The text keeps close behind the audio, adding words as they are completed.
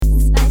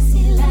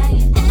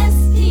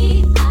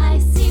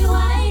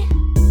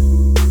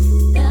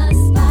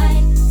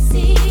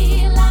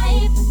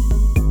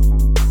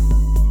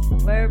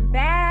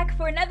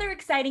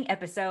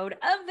episode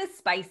of The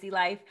Spicy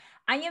Life.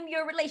 I am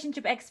your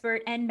relationship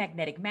expert and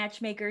magnetic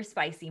matchmaker,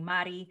 Spicy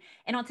Mari.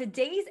 And on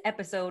today's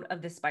episode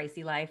of The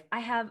Spicy Life, I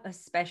have a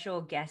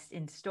special guest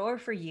in store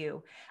for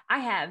you. I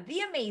have the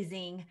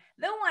amazing,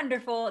 the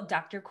wonderful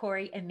Dr.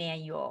 Corey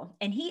Emanuel.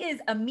 And he is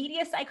a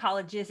media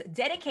psychologist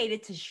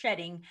dedicated to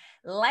shedding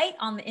light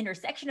on the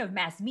intersection of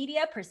mass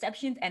media,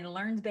 perceptions, and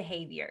learned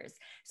behaviors.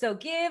 So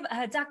give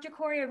Dr.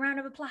 Corey a round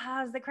of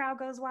applause. The crowd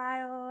goes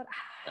wild.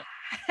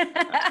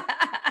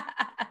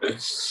 I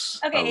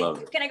Okay,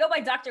 love it. can I go by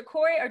Dr.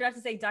 Corey or do I have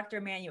to say Dr.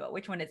 Emmanuel?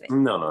 Which one is it?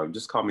 No,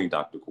 just call me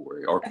Dr.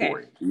 Corey or Okay.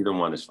 Corey. Either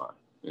one is fine.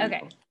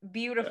 Okay,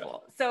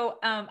 beautiful. Yeah. So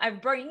I'm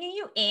bringing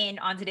you in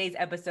on today's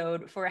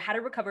episode for how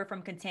to recover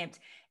from contempt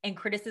and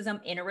criticism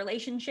in a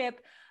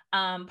relationship,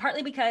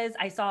 partly because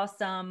I saw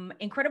some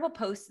incredible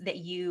posts that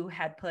you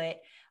had put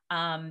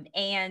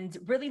and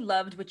really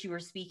loved what you were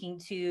speaking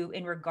to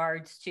in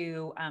regards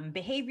to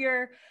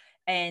behavior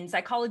and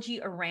psychology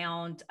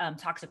around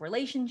toxic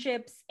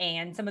relationships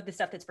and some of the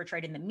stuff that's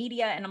portrayed in the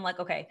media. And I'm like,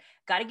 okay,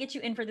 got to get you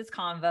in for this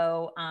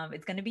convo.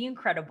 It's going to be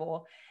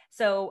incredible.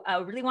 So I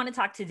really want to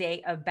talk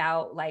today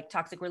about like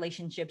toxic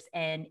relationships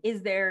and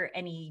is there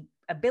any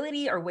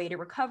ability or way to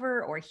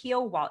recover or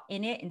heal while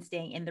in it and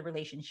staying in the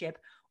relationship?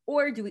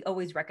 Or do we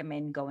always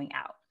recommend going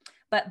out?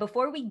 But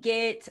before we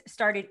get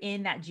started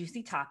in that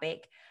juicy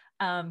topic,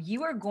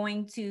 you are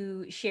going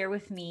to share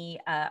with me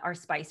our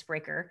spice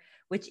breaker,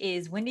 which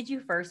is when did you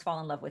first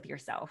fall in love with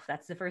yourself?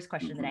 That's the first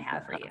question that I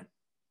have for you.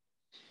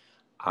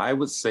 I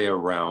would say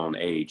around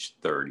age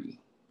 30.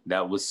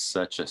 That was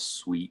such a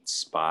sweet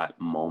spot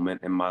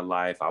moment in my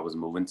life. I was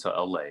moving to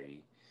LA.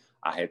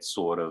 I had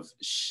sort of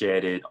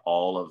shedded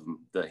all of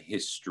the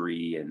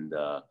history and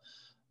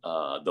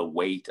the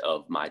weight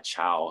of my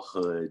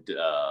childhood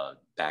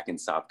back in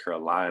South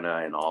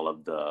Carolina and all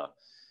of the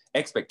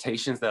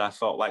expectations that I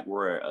felt like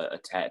were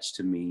attached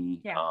to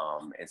me. Yeah.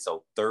 And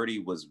so 30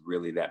 was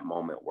really that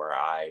moment where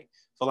I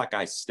feel like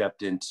I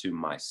stepped into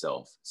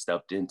myself,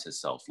 stepped into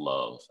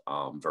self-love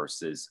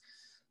versus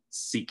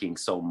seeking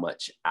so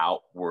much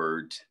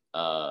outward,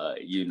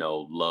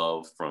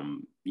 love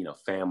from,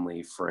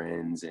 family,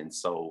 friends. And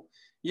so,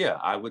 yeah,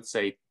 I would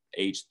say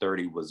age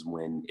 30 was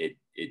when it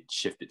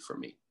shifted for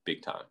me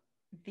big time.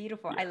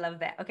 Beautiful. Yeah. I love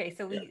that. Okay.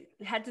 So we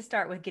had to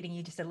start with getting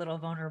you just a little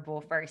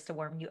vulnerable first to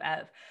warm you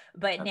up,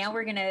 but Absolutely. Now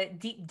we're going to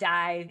deep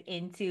dive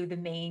into the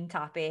main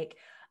topic.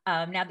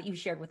 Now that you've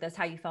shared with us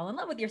how you fell in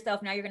love with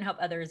yourself, now you're going to help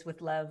others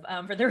with love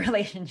for their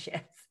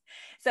relationships.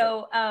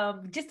 So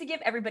just to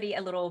give everybody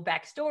a little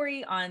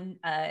backstory on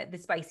the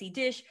spicy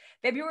dish,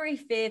 February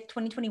 5th,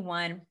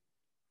 2021,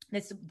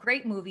 this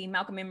great movie,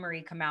 Malcolm and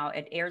Marie, come out.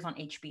 It airs on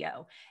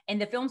HBO.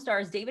 And the film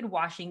stars David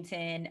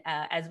Washington,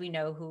 as we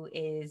know, who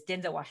is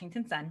Denzel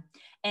Washington's son,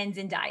 and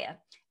Zendaya.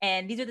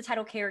 And these are the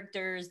title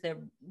characters,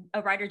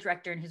 a writer,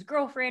 director, and his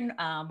girlfriend.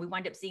 We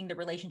wind up seeing the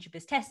relationship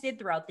is tested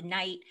throughout the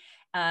night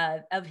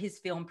of his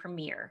film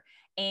premiere.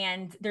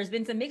 And there's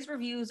been some mixed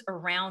reviews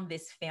around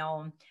this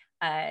film.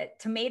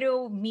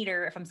 Tomato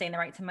meter, if I'm saying the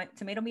right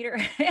tomato meter,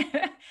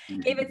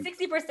 gave it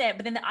 60%,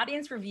 but then the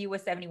audience review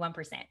was 71%.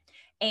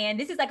 And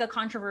this is like a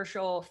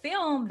controversial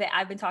film that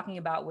I've been talking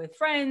about with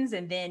friends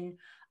and then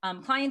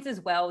clients as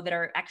well that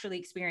are actually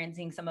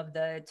experiencing some of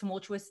the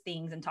tumultuous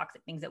things and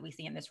toxic things that we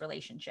see in this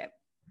relationship.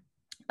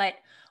 But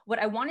what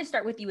I want to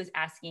start with you is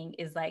asking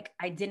is like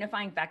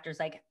identifying factors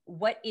like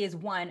what is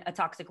one, a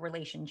toxic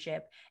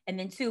relationship, and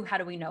then two, how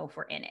do we know if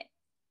we're in it?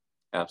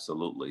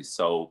 Absolutely.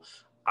 So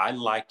I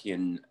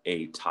liken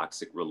a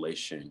toxic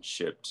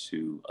relationship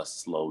to a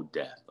slow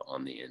death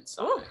on the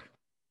inside. Ooh.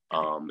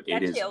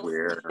 It is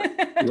where,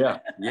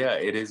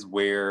 it is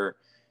where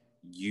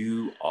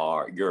you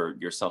are,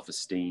 your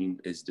self-esteem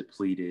is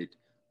depleted,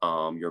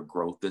 your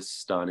growth is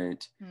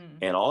stunted,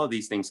 and all of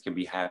these things can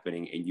be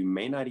happening and you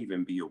may not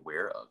even be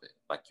aware of it.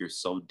 Like you're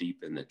so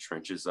deep in the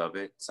trenches of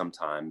it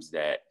sometimes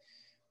that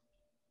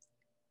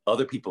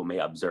other people may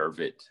observe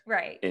it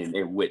right.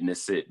 and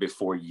witness it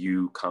before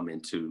you come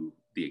into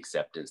the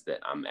acceptance that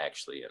I'm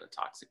actually in a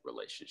toxic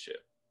relationship.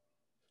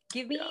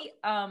 Give me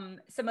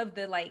some of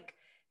the like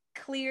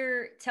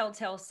clear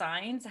telltale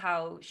signs,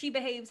 how she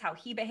behaves, how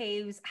he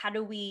behaves. How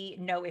do we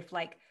know if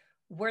like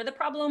we're the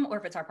problem or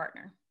if it's our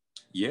partner?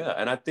 Yeah.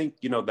 And I think,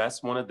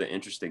 that's one of the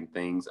interesting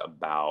things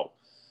about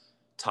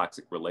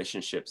toxic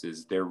relationships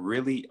is there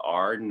really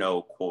are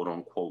no quote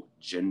unquote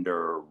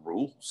gender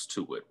rules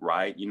to it,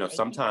 right?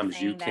 Sometimes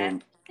you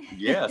can,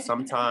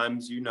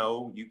 sometimes,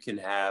 you can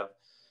have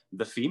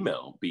the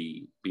female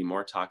be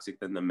more toxic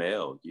than the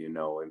male,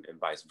 and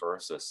vice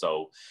versa.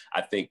 So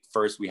I think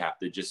first we have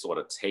to just sort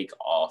of take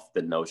off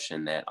the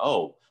notion that,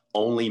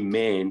 only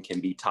men can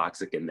be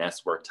toxic and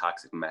that's where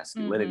toxic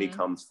masculinity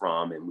comes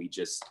from. And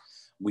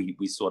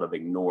we sort of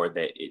ignore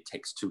that it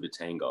takes two to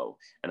tango.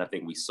 And I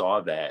think we saw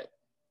that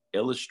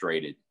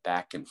illustrated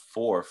back and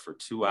forth for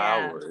 2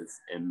 hours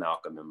in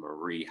Malcolm and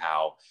Marie,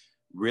 how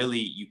really,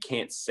 you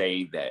can't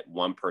say that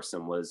one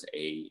person was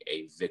a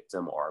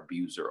victim or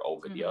abuser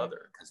over the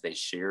other, because they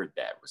shared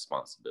that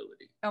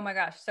responsibility. Oh my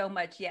gosh, so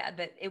much. Yeah,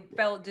 that it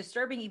felt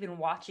disturbing even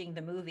watching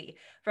the movie.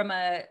 From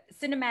a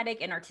cinematic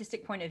and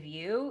artistic point of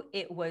view,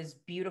 it was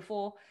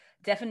beautiful.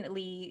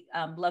 Definitely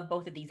love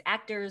both of these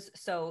actors.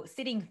 So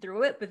sitting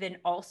through it, but then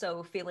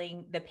also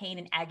feeling the pain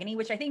and agony,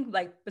 which I think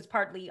like was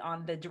partly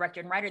on the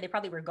director and writer. They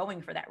probably were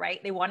going for that,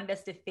 right? They wanted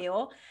us to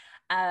feel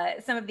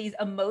some of these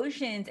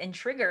emotions and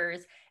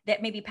triggers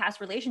that maybe past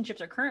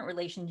relationships or current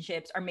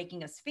relationships are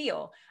making us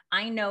feel.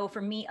 I know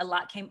for me, a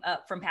lot came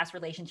up from past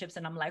relationships,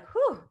 and I'm like,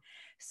 whew,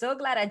 so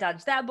glad I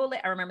dodged that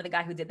bullet. I remember the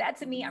guy who did that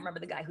to me. I remember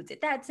the guy who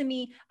did that to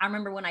me. I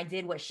remember when I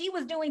did what she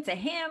was doing to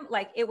him.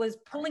 Like, it was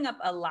pulling up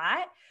a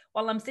lot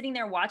while I'm sitting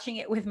there watching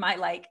it with my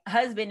like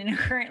husband in a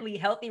currently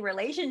healthy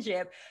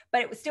relationship,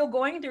 but it was still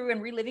going through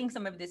and reliving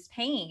some of this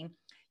pain.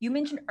 You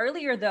mentioned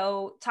earlier,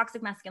 though,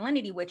 toxic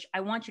masculinity, which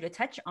I want you to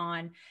touch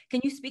on. Can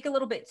you speak a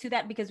little bit to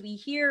that? Because we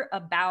hear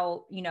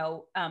about,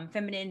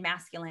 feminine,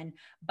 masculine,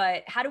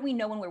 but how do we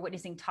know when we're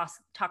witnessing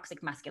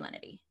toxic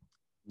masculinity?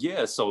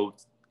 Yeah, so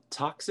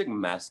toxic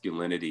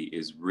masculinity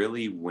is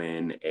really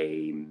when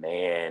a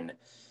man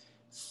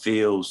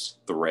feels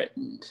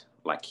threatened.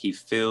 Like, he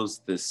feels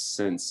this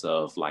sense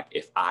of like,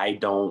 if I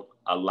don't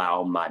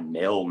allow my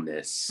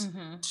maleness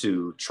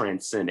to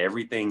transcend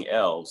everything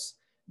else,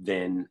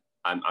 then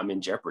I'm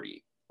in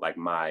jeopardy. Like,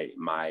 my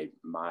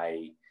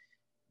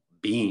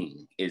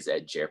being is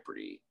at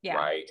jeopardy,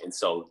 right? And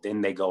so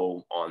then they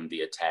go on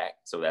the attack.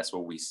 So that's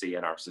what we see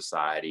in our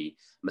society: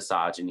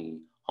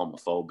 misogyny,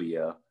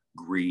 homophobia,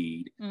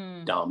 greed,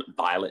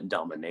 violent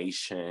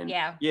domination.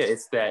 Yeah,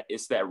 it's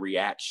that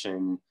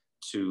reaction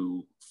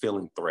to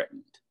feeling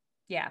threatened.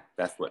 Yeah.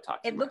 That's what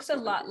toxic. It looks a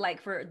lot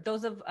like, for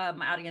those of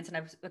my audience, and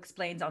I've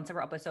explained on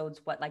several episodes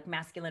what like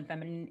masculine,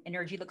 feminine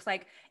energy looks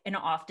like, and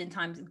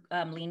oftentimes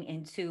lean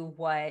into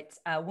what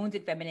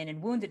wounded feminine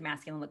and wounded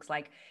masculine looks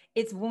like.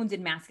 It's wounded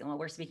masculine. What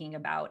we're speaking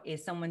about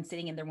is someone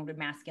sitting in their wounded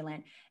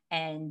masculine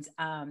and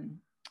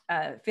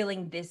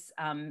feeling this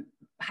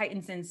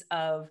heightened sense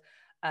of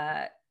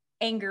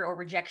anger or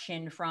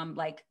rejection from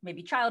like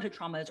maybe childhood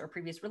traumas or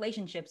previous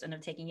relationships, and they're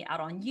taking it out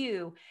on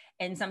you.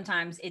 And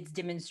sometimes it's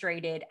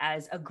demonstrated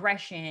as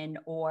aggression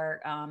or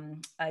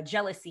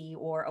jealousy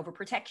or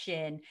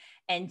overprotection.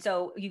 And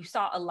so you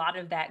saw a lot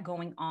of that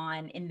going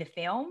on in the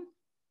film.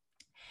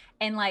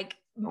 And like,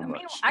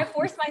 I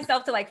forced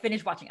myself to like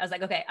finish watching. I was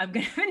like, okay, I'm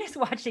going to finish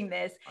watching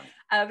this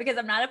because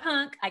I'm not a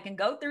punk. I can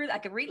go through, I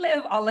can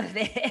relive all of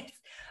this,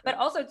 but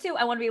also too,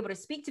 I want to be able to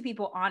speak to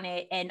people on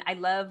it. And I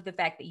love the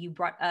fact that you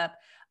brought up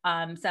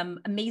some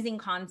amazing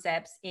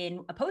concepts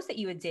in a post that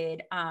you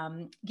did.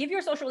 Give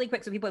your social really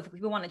quick. So if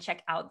people want to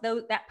check out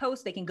that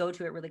post, they can go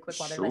to it really quick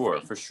while they're listening.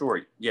 Sure, for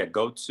sure. Yeah,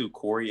 go to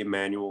Corey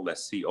Emanuel.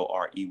 That's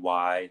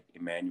Corey.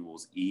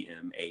 Emanuel's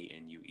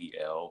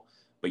Emanuel.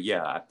 But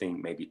yeah, I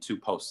think maybe 2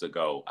 posts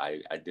ago,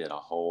 I did a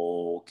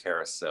whole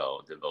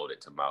carousel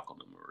devoted to Malcolm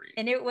and Marie.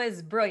 And it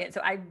was brilliant.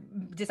 So I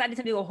decided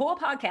to do a whole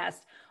podcast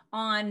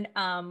on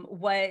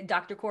what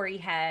Dr. Corey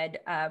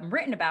had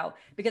written about,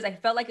 because I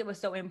felt like it was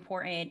so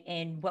important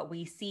in what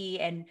we see.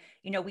 And,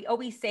 we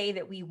always say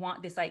that we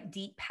want this like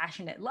deep,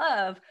 passionate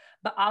love,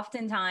 but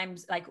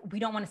oftentimes like we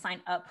don't want to sign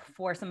up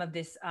for some of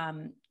this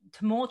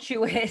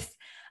tumultuous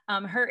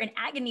hurt and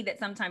agony that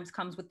sometimes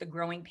comes with the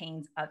growing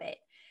pains of it.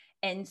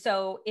 And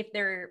so if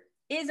there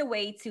is a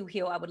way to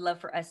heal, I would love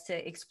for us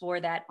to explore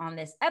that on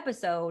this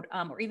episode,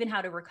 or even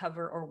how to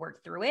recover or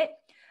work through it.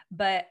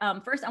 But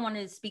first, I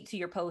wanted to speak to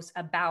your post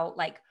about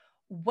like,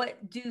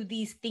 what do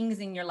these things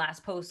in your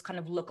last post kind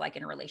of look like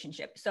in a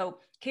relationship? So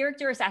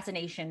character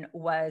assassination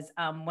was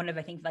one of,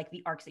 I think, like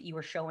the arcs that you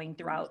were showing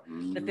throughout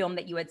the film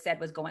that you had said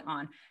was going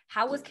on.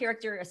 How was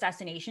character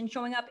assassination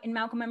showing up in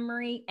Malcolm and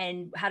Marie?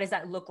 And how does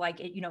that look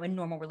like, in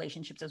normal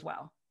relationships as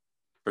well?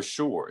 For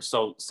sure.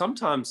 So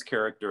sometimes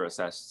character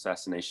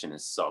assassination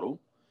is subtle.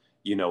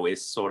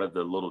 It's sort of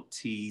the little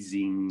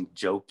teasing,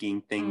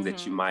 joking things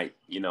that you might,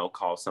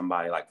 call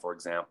somebody. Like, for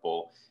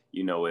example,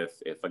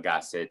 if a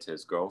guy said to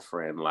his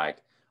girlfriend, like,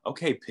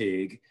 okay,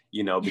 pig,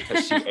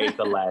 because she ate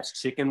the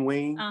last chicken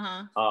wing.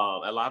 A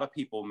lot of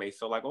people may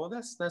feel like, oh,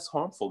 that's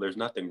harmful. There's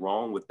nothing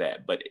wrong with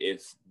that. But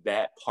if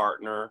that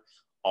partner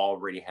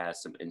already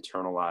has some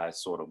internalized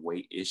sort of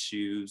weight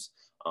issues,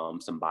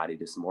 some body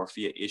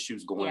dysmorphia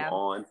issues going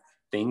on,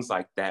 things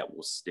like that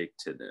will stick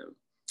to them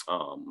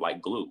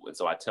like glue. And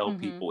so I tell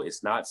people,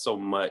 it's not so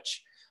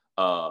much,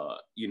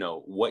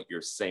 what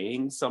you're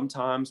saying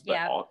sometimes,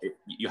 but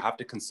you have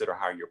to consider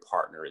how your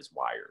partner is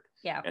wired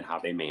and how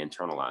they may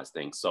internalize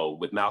things. So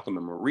with Malcolm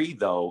and Marie,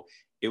 though,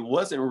 it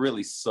wasn't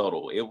really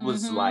subtle. It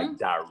was like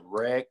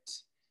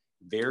direct,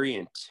 very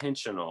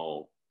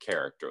intentional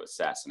character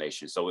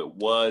assassination. So it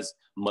was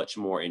much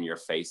more in your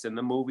face in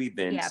the movie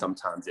than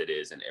sometimes it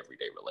is in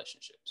everyday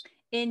relationships.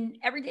 In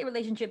everyday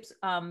relationships,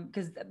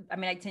 because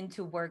I tend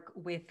to work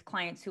with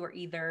clients who are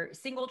either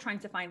single trying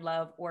to find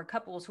love, or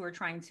couples who are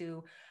trying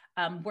to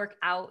work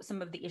out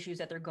some of the issues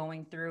that they're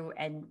going through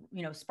and,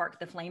 spark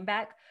the flame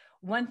back.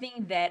 one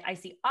thing that I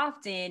see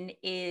often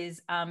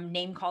is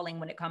name calling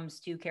when it comes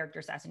to character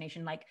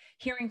assassination, like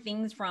hearing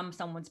things from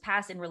someone's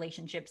past in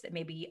relationships that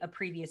maybe a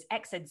previous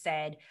ex had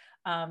said,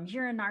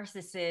 you're a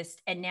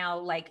narcissist. And now,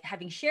 like,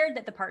 having shared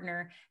that the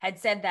partner had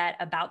said that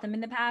about them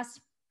in the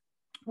past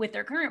with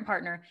their current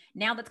partner,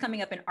 now that's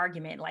coming up in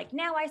argument. Like,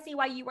 now I see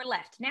why you were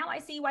left. Now I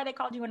see why they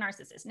called you a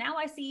narcissist. Now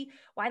I see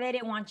why they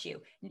didn't want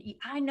you.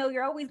 I know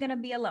you're always going to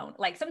be alone.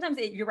 Like, sometimes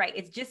you're right.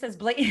 It's just as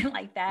blatant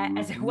like that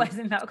as it was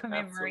in Malcolm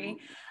and Marie.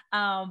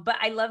 But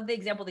I love the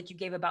example that you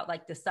gave about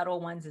like the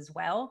subtle ones as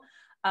well.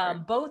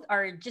 Both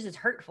are just as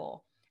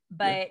hurtful.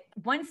 But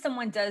once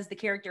someone does the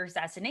character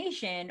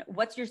assassination,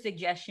 what's your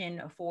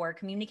suggestion for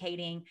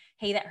communicating,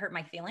 hey, that hurt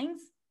my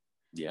feelings?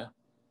 Yeah.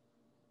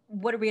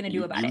 What are we going to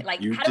do about it?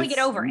 Like, how do we get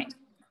over it?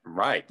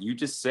 Right. You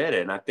just said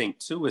it. And I think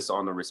too, it's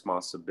on the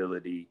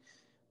responsibility,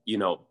 you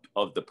know,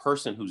 of the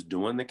person who's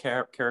doing the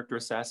character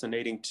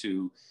assassinating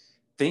to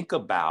think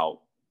about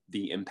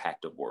the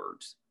impact of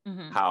words.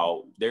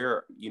 How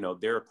there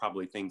are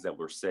probably things that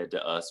were said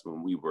to us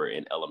when we were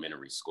in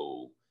elementary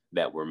school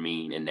that were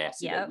mean and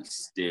nasty that we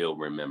still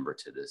remember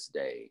to this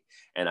day.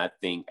 And I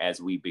think as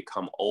we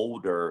become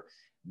older,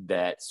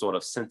 that sort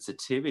of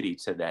sensitivity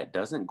to that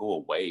doesn't go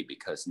away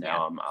because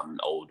now I'm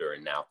older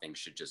and now things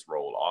should just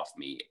roll off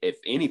me. If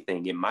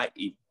anything, it might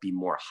be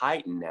more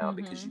heightened now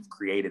because you've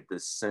created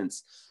this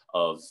sense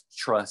of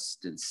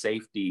trust and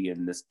safety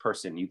in this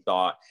person you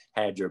thought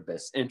had your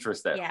best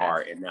interest at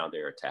heart, and now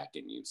they're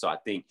attacking you. So I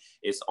think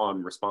it's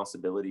on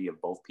responsibility of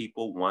both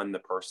people. One, the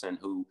person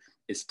who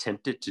is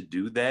tempted to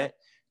do that,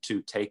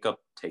 to take a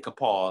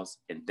pause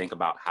and think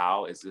about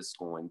how is this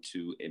going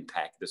to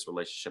impact this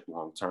relationship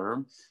long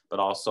term, but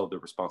also the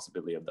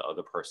responsibility of the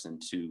other person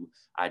to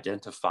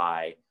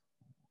identify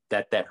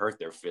that hurt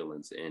their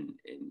feelings and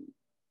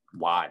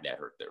why that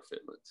hurt their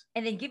feelings.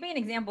 And then give me an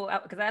example,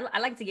 because I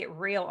like to get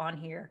real on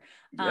here.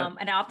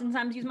 And I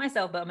oftentimes use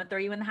myself, but I'm gonna throw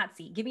you in the hot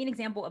seat. Give me an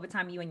example of a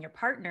time you and your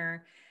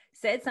partner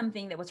said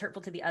something that was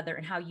hurtful to the other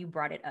and how you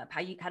brought it up.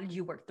 How did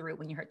you work through it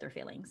when you hurt their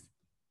feelings?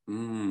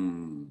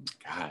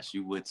 Gosh,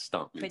 you would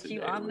stump me. Put today,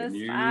 you on the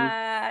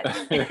spot.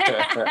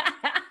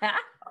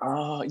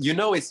 You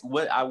know, it's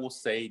what I will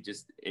say,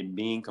 just in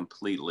being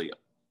completely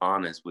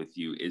honest with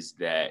you, is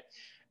that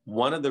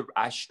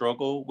I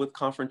struggle with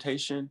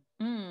confrontation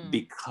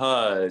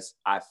because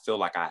I feel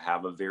like I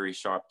have a very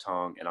sharp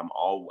tongue and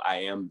I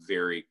am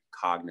very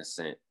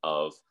cognizant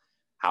of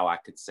how I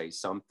could say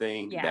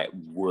something that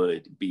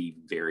would be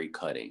very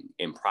cutting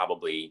and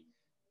probably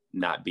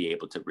not be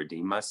able to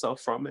redeem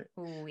myself from it.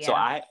 Ooh, yeah. So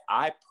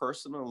I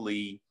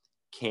personally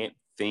can't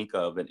think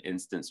of an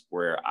instance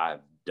where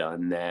I've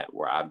done that,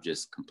 where I've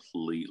just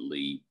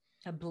completely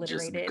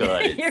obliterated,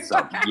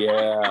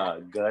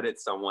 gutted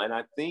someone. And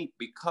I think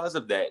because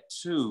of that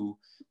too,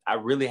 I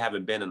really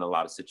haven't been in a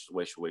lot of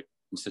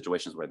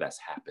situations where that's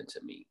happened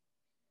to me.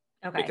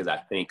 Okay. Because I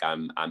think I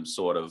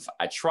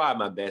try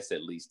my best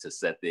at least to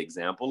set the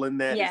example in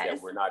that, is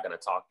that we're not going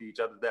to talk to each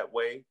other that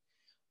way.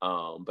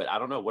 But I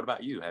don't know. What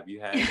about you? Have you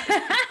had?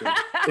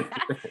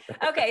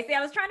 Okay. See, I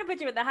was trying to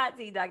put you in the hot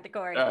seat, Dr.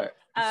 Corey. Right.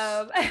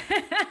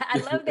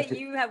 I love that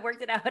you have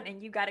worked it out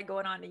and you got it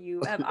going on and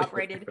you have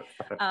operated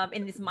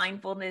in this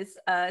mindfulness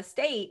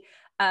state.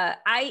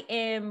 I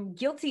am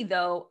guilty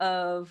though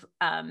of,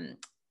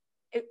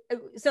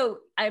 so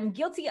I'm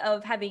guilty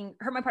of having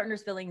hurt my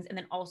partner's feelings and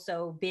then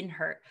also been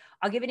hurt.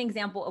 I'll give an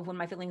example of when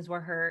my feelings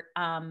were hurt.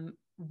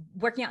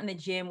 Working out in the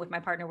gym with my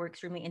partner, we're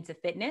extremely into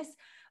fitness,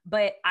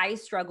 but I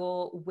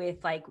struggle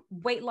with like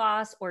weight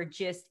loss or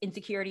just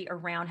insecurity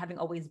around having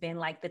always been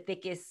like the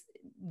thickest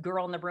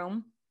girl in the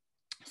room.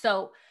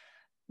 So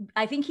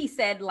I think he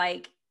said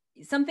like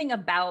something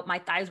about my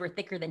thighs were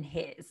thicker than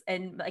his,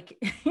 and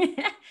like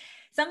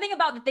something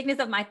about the thickness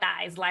of my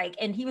thighs. Like,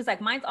 and he was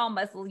like, mine's all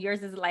muscle.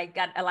 Yours is like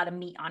got a lot of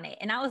meat on it.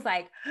 And I was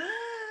like,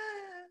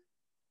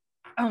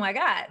 oh my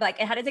God, like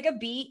I had to take a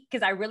beat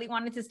because I really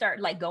wanted to start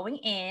like going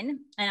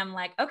in. And I'm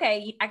like,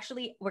 okay,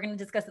 actually, we're going to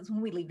discuss this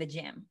when we leave the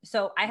gym.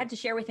 So I had to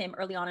share with him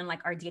early on in like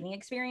our dating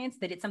experience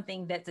that it's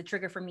something that's a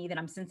trigger for me that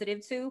I'm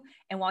sensitive to.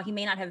 And while he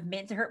may not have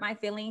meant to hurt my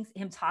feelings,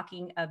 him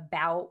talking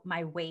about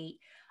my weight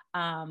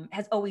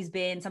has always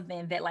been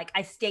something that like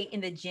I stay in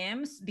the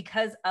gyms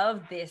because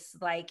of this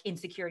like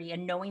insecurity,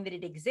 and knowing that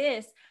it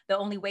exists. The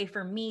only way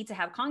for me to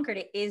have conquered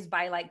it is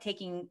by like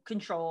taking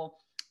control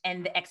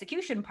and the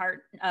execution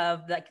part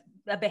of like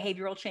a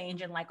behavioral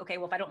change, and like, okay,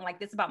 well, if I don't like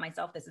this about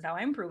myself, this is how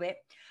I improve it.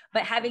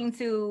 But having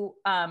to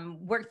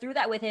work through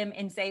that with him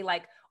and say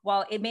like,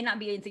 well, it may not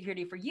be an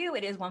insecurity for you,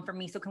 it is one for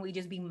me. So can we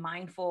just be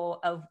mindful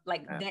of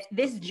like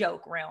this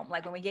joke realm,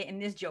 like when we get in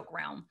this joke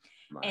realm.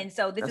 Right. And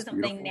so this is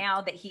something beautiful.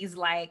 Now that he's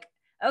like,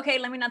 okay,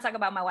 let me not talk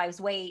about my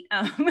wife's weight.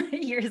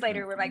 Years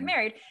later, we're like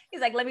married.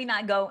 He's like, let me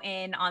not go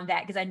in on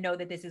that because I know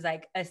that this is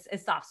like a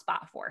soft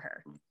spot for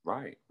her.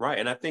 Right.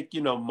 And I think,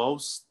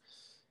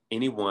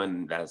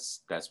 anyone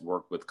that's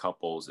worked with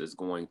couples is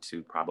going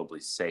to probably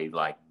say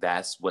like,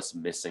 that's what's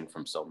missing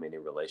from so many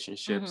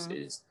relationships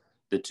is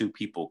the two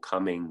people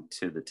coming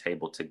to the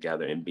table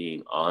together and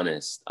being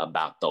honest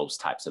about those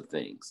types of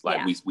things.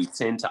 Like we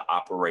tend to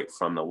operate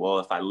from the, well,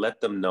 if I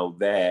let them know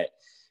that,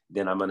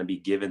 then I'm going to be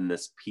giving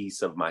this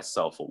piece of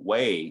myself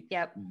away.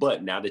 Yep.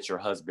 But now that your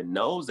husband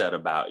knows that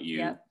about you,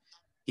 yep.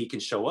 he can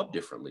show up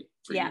differently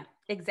for you.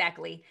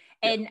 Exactly.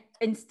 Yeah.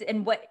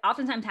 And what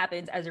oftentimes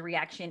happens as a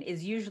reaction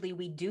is usually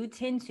we do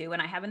tend to,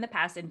 and I have in the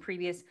past in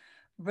previous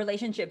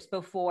relationships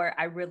before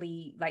I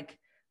really like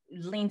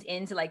leaned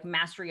into like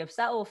mastery of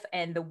self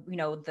and the, you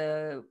know,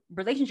 the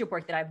relationship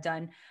work that I've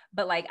done.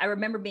 But like, I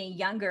remember being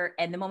younger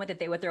and the moment that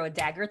they would throw a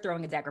dagger,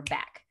 throwing a dagger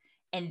back.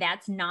 And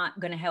that's not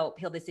going to help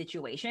heal the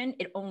situation.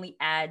 It only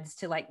adds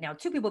to like now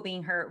two people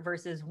being hurt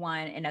versus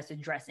one and us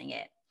addressing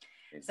it.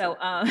 Exactly.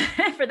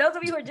 So for those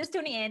of you who are just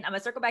tuning in, I'm gonna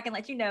circle back and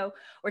let you know,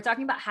 we're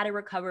talking about how to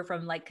recover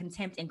from like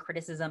contempt and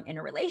criticism in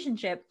a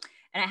relationship.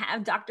 And I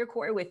have Dr.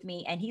 Corey with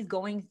me, and he's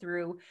going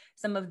through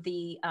some of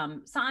the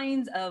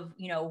signs of,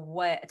 you know,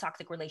 what a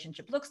toxic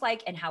relationship looks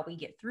like and how we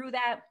get through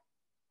that.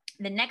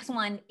 The next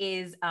one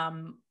is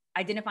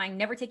identifying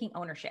never taking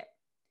ownership.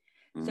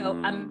 So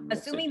I'm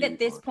assuming that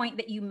this point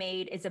that you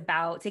made is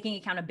about taking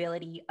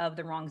accountability of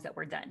the wrongs that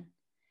were done.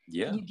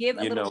 Yeah. Can you give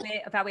a little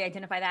bit of how we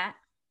identify that?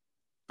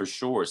 For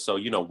sure. So,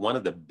 you know, one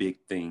of the big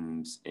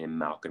things in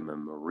Malcolm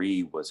and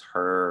Marie was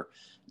her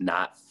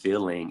not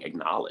feeling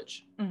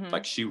acknowledged. Mm-hmm.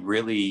 Like she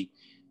really,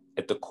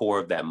 at the core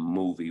of that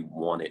movie,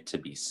 wanted to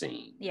be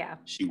seen. Yeah.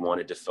 She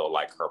wanted to feel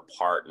like her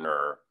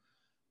partner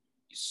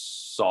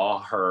saw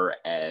her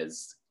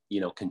as,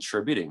 you know,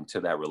 contributing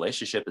to that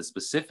relationship and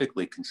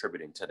specifically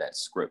contributing to that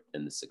script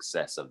and the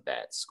success of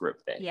that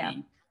script that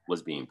he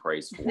was being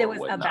praised for. It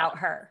was about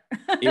her.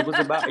 It was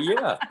about,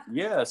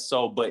 yeah.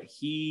 So,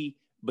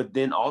 but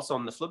then also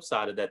on the flip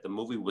side of that, the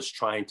movie was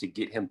trying to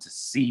get him to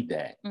see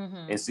that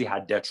and see how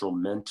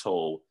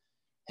detrimental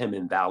him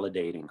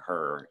invalidating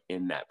her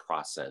in that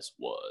process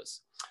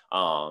was.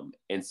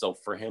 And so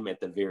for him at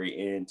the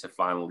very end to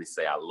finally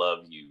say, I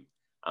love you,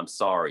 I'm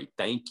sorry,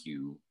 thank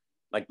you.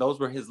 Like those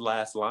were his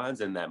last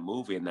lines in that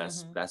movie. And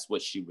that's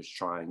what she was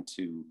trying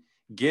to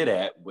get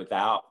at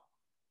without,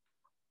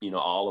 you know,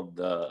 all of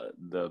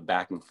the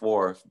back and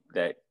forth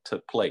that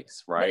took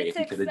place, right? If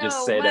you could have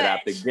just said it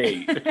out the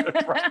gate.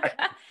 Right?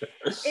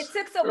 It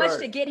took so much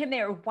to get him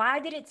there. Why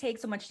did it take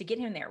so much to get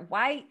him there?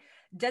 Why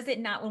does it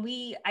not, when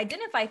we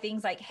identify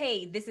things like,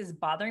 hey, this is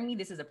bothering me,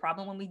 this is a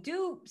problem, when we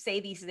do say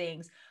these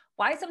things,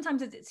 why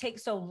sometimes does it take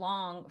so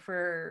long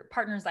for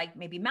partners like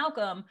maybe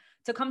Malcolm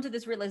to come to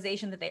this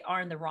realization that they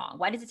are in the wrong?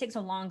 Why does it take so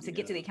long to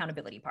get to the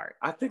accountability part?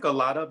 I think a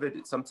lot of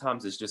it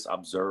sometimes is just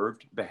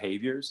observed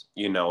behaviors.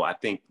 You know, I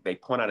think they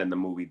point out in the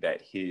movie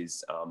that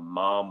his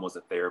mom was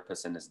a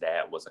therapist and his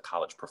dad was a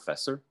college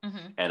professor.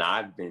 Mm-hmm. And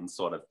I've been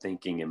sort of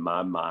thinking in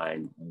my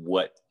mind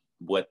what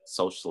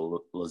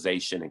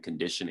socialization and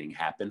conditioning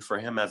happened for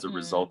him as a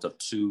result of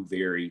two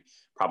very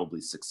probably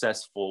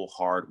successful,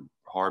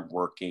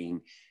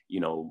 hardworking, you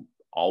know,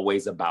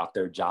 always about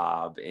their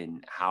job,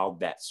 and how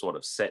that sort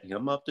of set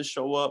him up to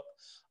show up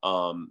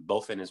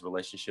both in his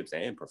relationships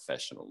and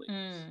professionally.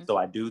 So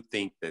I do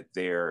think that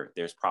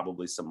there's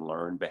probably some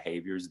learned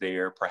behaviors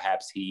there.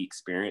 Perhaps he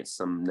experienced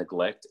some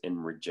neglect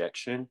and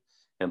rejection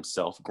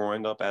himself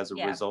growing up as a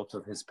result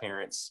of his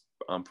parents'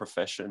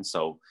 profession.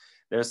 So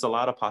there's a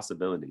lot of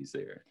possibilities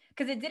there.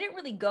 Because it didn't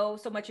really go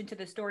so much into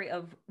the story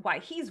of why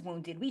he's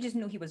wounded. We just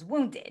knew he was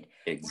wounded.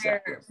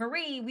 Exactly. Where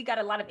Marie, we got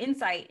a lot of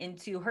insight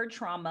into her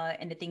trauma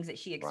and the things that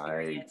she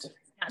experienced. Right.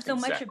 Not so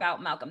much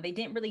about Malcolm. They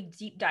didn't really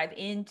deep dive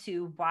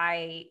into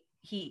why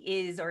he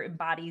is or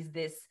embodies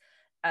this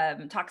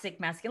toxic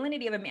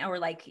masculinity of a man, or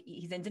like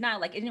he's in denial.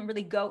 Like it didn't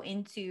really go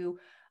into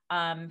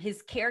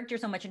his character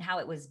so much and how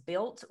it was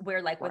built,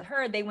 where like with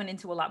her, they went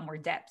into a lot more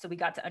depth. So we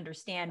got to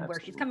understand where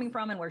she's coming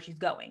from and where she's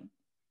going.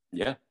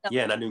 Yeah.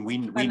 Yeah. And I mean, we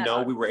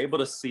know we were able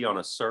to see on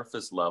a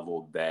surface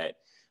level that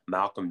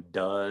Malcolm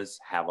does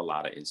have a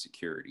lot of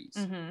insecurities.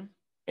 Mm-hmm.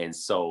 And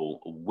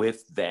so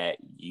with that,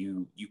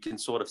 you can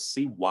sort of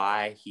see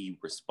why he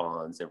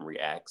responds and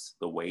reacts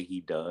the way he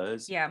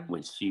does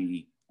when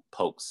she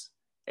pokes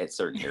at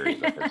certain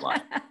areas of his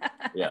life.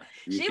 Yeah.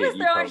 She was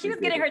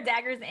getting her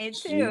daggers in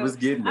too. She was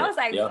getting it. I was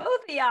like,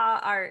 both of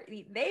y'all are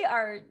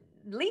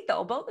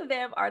lethal. Both of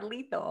them are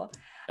lethal.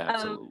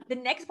 Absolutely. The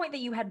next point that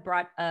you had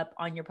brought up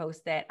on your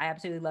post that I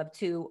absolutely love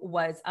too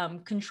was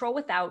control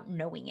without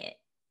knowing it.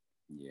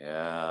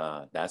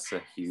 Yeah, that's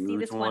a huge one. See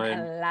this one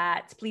a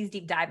lot. Please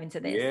deep dive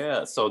into this.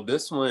 Yeah, so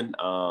this one,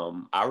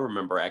 I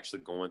remember actually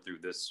going through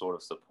this, sort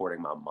of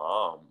supporting my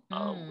mom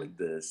with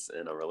this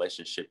in a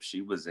relationship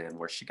she was in,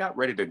 where she got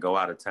ready to go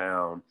out of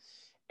town,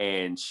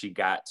 and she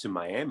got to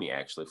Miami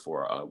actually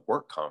for a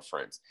work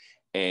conference.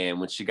 And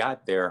when she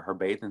got there, her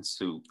bathing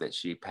suit that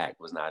she packed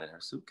was not in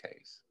her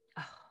suitcase.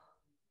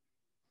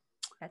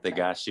 Oh, the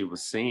guy she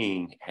was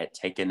seeing had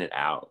taken it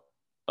out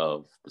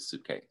of the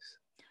suitcase.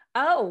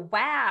 Oh,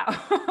 wow.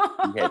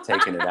 He had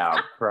taken it out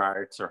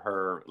prior to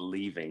her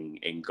leaving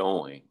and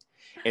going.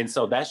 And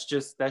so that's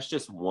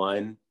just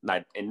one,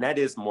 like, and that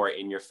is more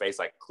in your face.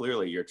 Like,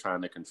 clearly you're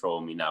trying to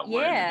control me not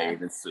wearing a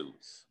bathing suit,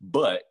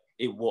 but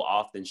it will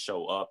often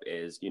show up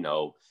as, you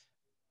know,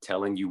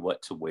 telling you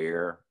what to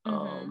wear,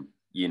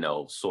 you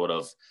know, sort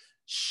of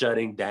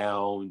shutting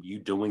down, you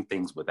doing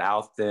things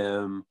without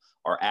them,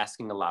 or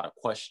asking a lot of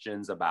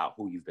questions about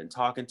who you've been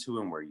talking to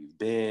and where you've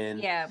been.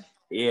 Yeah.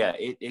 Yeah,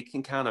 it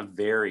can kind of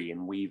vary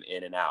and weave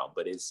in and out,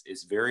 but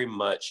it's very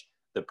much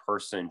the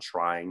person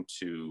trying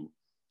to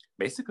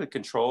basically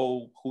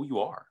control who you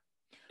are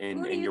Who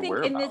do and you your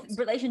think in this whereabouts.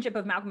 relationship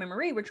of Malcolm and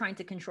Marie were trying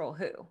to control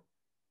who?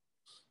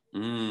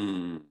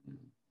 I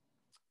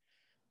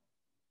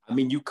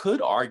mean, you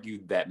could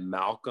argue that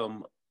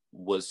Malcolm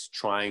was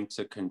trying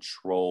to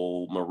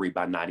control Marie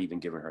by not even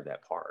giving her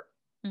that part.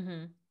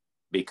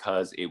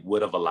 Because it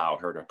would have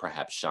allowed her to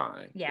perhaps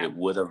shine. Yeah. It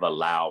would have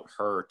allowed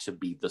her to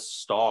be the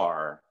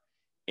star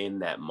in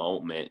that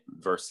moment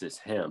versus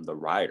him, the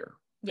writer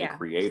and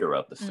creator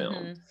of the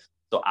film.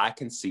 So I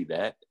can see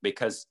that,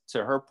 because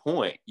to her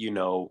point, you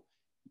know,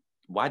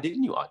 why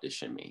didn't you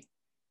audition me?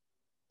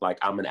 Like,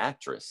 I'm an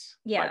actress.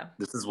 Yeah. Like,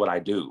 this is what I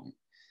do.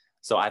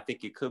 So I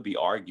think it could be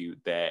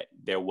argued that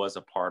there was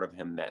a part of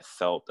him that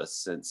felt a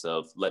sense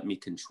of, let me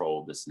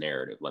control this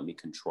narrative. Let me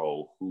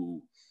control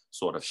who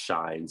sort of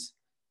shines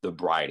the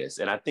brightest.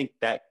 And I think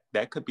that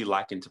could be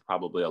likened to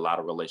probably a lot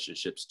of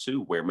relationships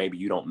too, where maybe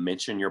you don't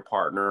mention your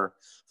partner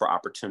for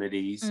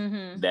opportunities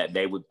that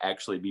they would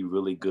actually be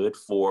really good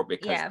for,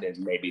 because then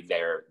maybe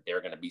they're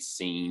going to be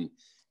seen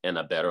in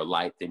a better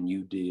light than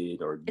you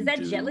did, or is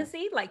that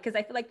jealousy? Like, because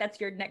I feel like that's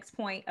your next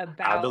point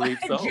about I believe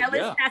so.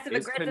 jealous, passive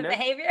aggressive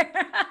behavior.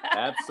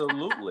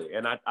 Absolutely.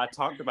 And I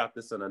talked about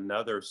this in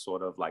another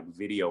sort of like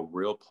video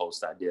reel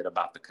post I did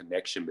about the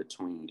connection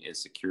between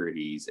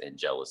insecurities and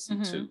jealousy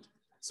too.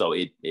 So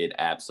it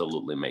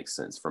absolutely makes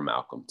sense for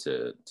Malcolm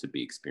to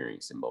be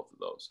experiencing both of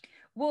those.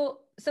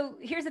 Well, so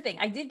here's the thing.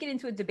 I did get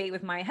into a debate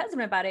with my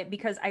husband about it,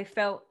 because I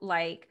felt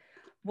like,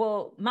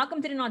 well,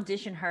 Malcolm didn't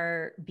audition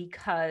her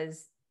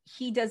because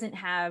he doesn't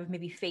have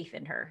maybe faith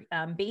in her,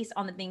 based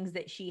on the things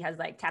that she has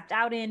like tapped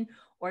out in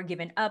or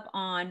given up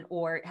on,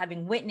 or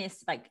having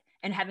witnessed, like,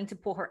 and having to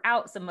pull her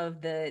out some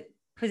of the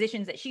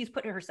positions that she's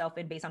put herself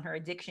in based on her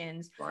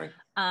addictions.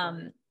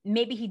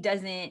 Maybe he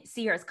doesn't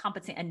see her as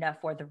competent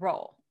enough for the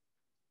role.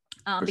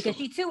 Because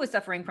she too was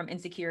suffering from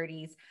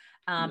insecurities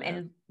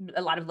and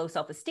a lot of low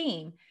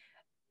self-esteem.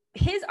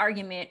 His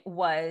argument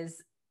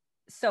was,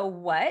 so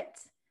what?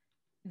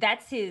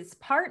 That's his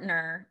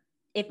partner.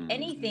 If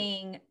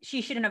anything,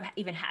 she shouldn't have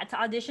even had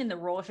to audition. The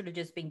role should have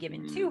just been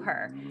given to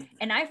her.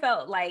 And I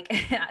felt like,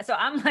 so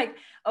I'm like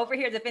over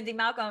here defending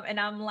Malcolm, and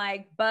I'm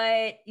like,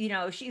 but, you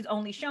know, she's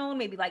only shown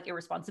maybe like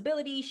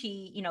irresponsibility.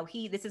 She, you know,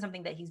 this is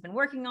something that he's been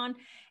working on.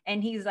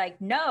 And he's like,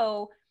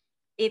 no,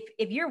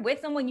 if you're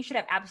with someone, you should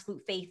have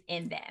absolute faith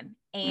in them.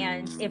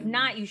 And if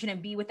not, you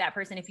shouldn't be with that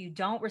person. If you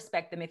don't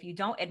respect them, if you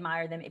don't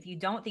admire them, if you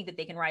don't think that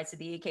they can rise to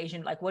the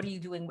occasion, like, what are you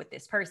doing with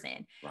this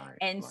person?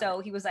 So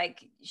he was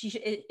like,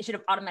 it should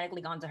have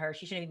automatically gone to her.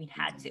 She shouldn't have even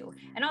had to.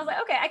 And I was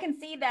like, okay, I can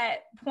see that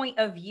point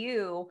of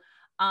view.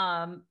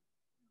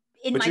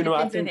 In but my you know,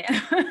 I defense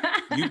think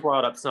you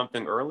brought up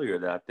something earlier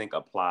that I think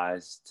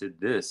applies to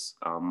this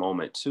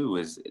moment too,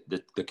 is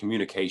the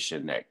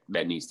communication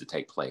that needs to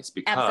take place.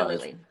 Because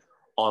absolutely.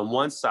 On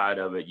one side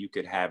of it, you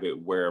could have it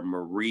where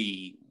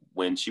Marie,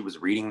 when she was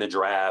reading the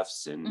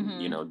drafts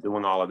and, you know,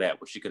 doing all of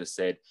that, where she could have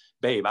said,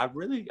 babe, I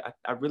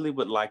really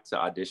would like to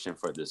audition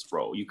for this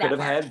role. You could have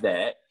had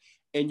that.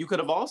 And you could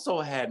have also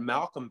had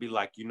Malcolm be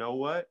like, you know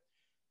what?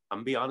 I'm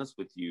gonna be honest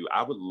with you.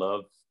 I would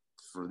love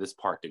for this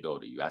part to go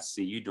to you. I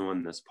see you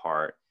doing this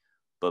part.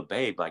 But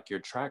babe, like, your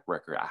track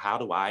record, how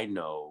do I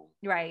know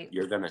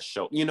you're going to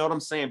show, you know what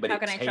I'm saying? But how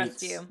can I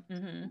trust you?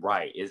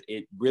 Right.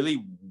 It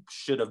really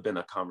should have been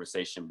a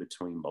conversation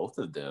between both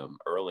of them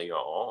earlier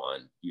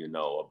on, you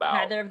know, about.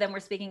 Neither of them were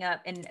speaking up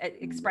and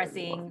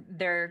expressing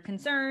their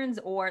concerns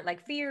or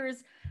like fears.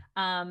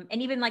 And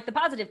even like the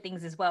positive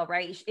things as well,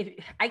 right?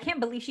 I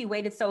can't believe she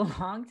waited so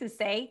long to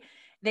say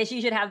that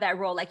she should have that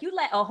role. Like, you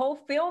let a whole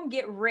film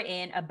get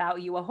written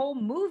about you, a whole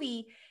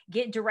movie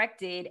get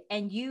directed,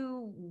 and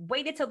you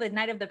waited till the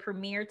night of the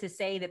premiere to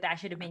say that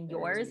should have been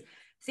yours.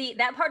 See,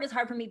 that part is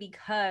hard for me,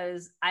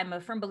 because I'm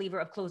a firm believer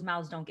of closed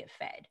mouths don't get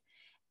fed.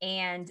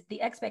 And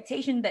the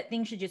expectation that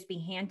things should just be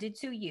handed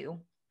to you.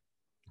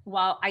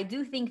 While I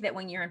do think that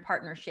when you're in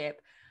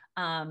partnership,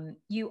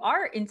 you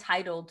are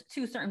entitled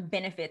to certain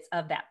benefits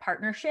of that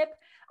partnership,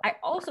 I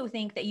also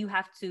think that you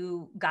have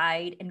to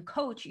guide and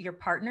coach your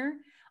partner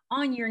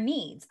on your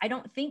needs. I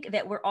don't think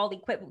that we're all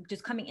equipped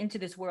just coming into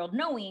this world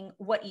knowing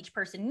what each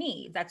person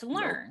needs. That's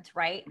learned,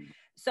 right?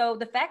 So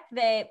the fact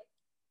that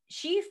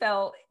she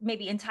felt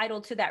maybe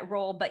entitled to that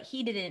role, but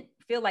he didn't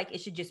feel like it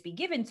should just be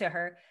given to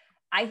her.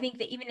 I think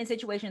that even in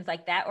situations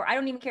like that, or I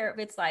don't even care if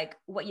it's like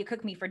what you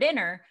cook me for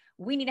dinner,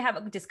 we need to have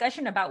a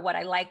discussion about what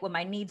I like, what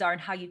my needs are, and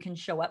how you can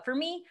show up for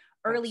me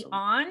early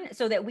on,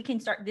 so that we can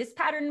start this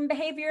pattern in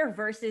behavior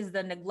versus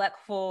the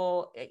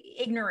neglectful,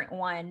 ignorant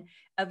one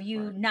of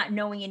you not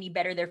knowing any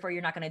better, therefore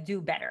you're not going to do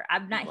better.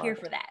 I'm not here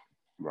for that.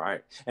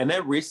 Right. And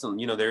that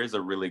recent, you know, there is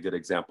a really good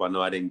example. I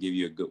know I didn't give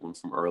you a good one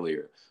from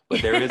earlier,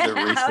 but there is a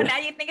recent. Oh, now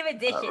you think of it,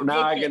 dish it.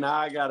 Now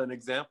I got an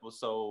example.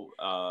 So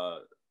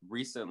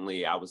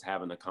recently I was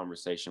having a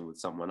conversation with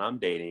someone I'm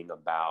dating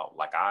about,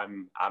 like,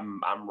 I'm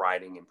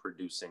writing and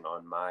producing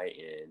on my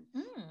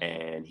end,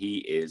 and he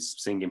is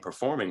singing,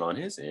 performing on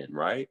his end,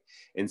 right?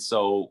 And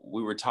so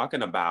we were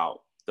talking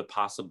about the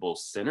possible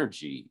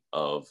synergy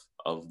of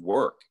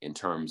work in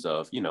terms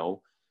of, you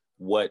know,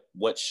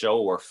 what show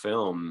or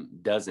film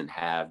doesn't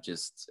have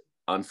just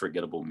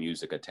unforgettable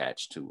music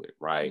attached to it,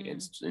 right?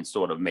 And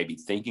sort of maybe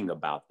thinking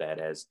about that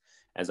as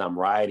I'm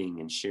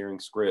writing and sharing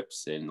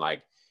scripts, and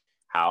like,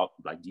 how,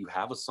 like, do you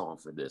have a song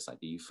for this?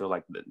 Like, do you feel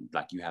like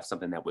you have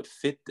something that would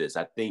fit this?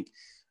 I think,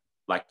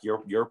 like,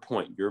 your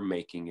point you're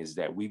making is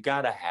that we've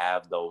got to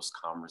have those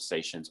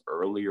conversations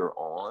earlier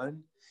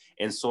on,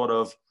 and sort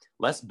of,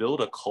 let's build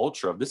a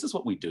culture of, this is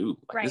what we do.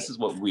 Like, right. This is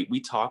what we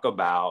talk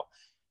about,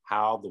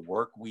 how the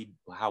work we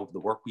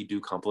do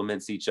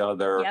complements each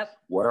other. Yep.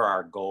 What are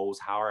our goals?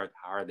 How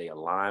are they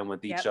aligned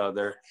with each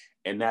other?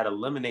 And that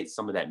eliminates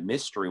some of that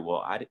mystery.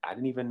 Well, I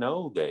didn't even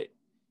know that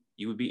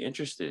you would be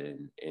interested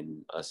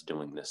in us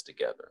doing this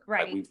together.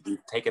 Right. Like,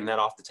 we've taken that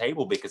off the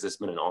table because it's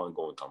been an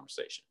ongoing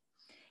conversation.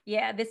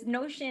 Yeah, this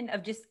notion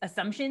of just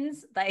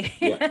assumptions, like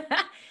Yeah.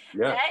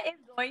 that is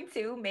going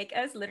to make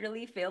us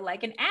literally feel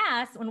like an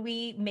ass when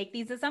we make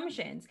these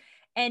assumptions.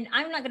 And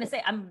I'm not going to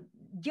say I'm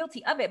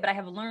guilty of it, but I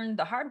have learned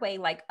the hard way,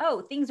 like,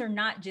 oh, things are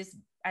not just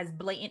as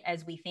blatant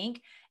as we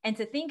think. And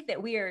to think that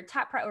we are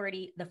top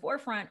priority, the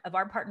forefront of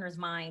our partner's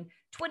mind,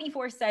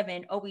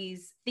 24/7,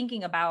 always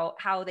thinking about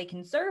how they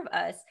can serve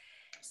us,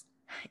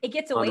 it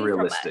gets away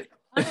from us.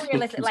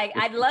 Unrealistic. Like,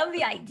 I'd love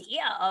the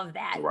idea of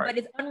that, but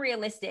it's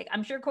unrealistic.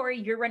 I'm sure, Corey,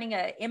 you're running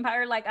an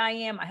empire like I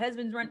am. My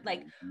husband's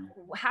like,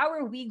 how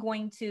are we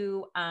going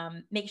to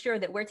make sure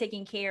that we're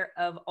taking care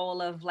of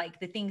all of, like,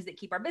 the things that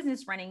keep our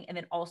business running? And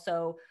then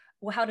also,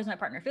 well, how does my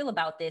partner feel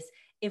about this?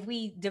 If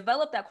we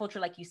develop that culture,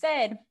 like you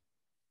said,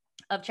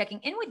 of checking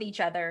in with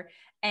each other,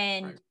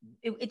 and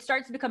it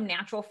starts to become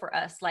natural for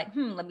us, like,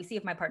 let me see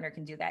if my partner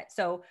can do that.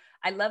 So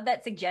I love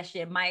that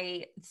suggestion.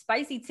 My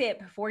spicy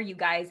tip for you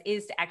guys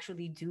is to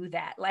actually do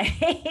that.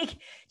 Like,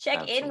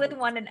 check in with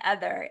one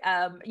another.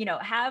 You know,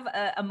 have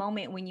a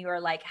moment when you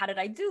are like, how did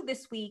I do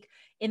this week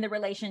in the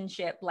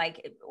relationship?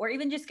 Like, or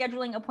even just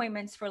scheduling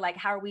appointments for, like,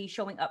 how are we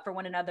showing up for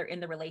one another in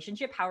the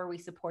relationship? How are we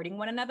supporting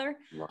one another?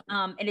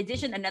 In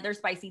addition, another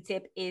spicy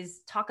tip is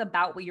talk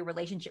about what your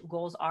relationship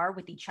goals are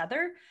with each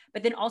other,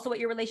 but then also what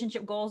your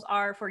relationship goals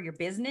are for your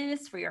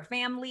business, for your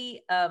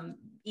family,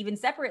 even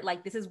separate.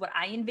 Like, this is what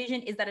I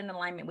envision. Is that in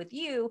alignment with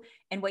you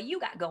and what you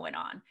got going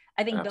on?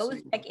 I think those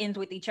check-ins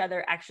with each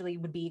other actually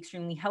would be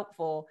extremely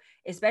helpful,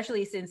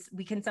 especially since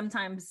we can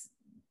sometimes,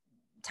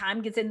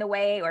 time gets in the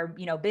way, or,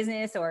 you know,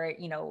 business, or,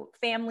 you know,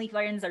 family,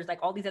 friends, there's like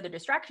all these other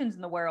distractions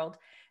in the world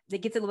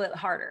that gets a little bit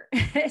harder.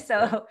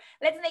 So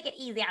let's make it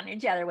easy on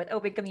each other with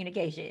open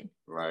communication.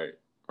 Right.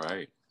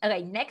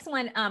 Okay, next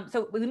one.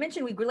 So we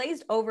mentioned, we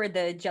glazed over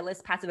the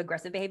jealous passive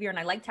aggressive behavior, and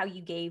I liked how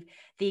you gave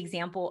the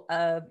example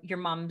of your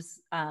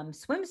mom's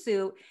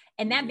swimsuit,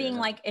 and that being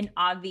like an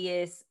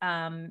obvious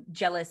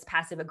jealous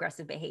passive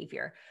aggressive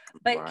behavior.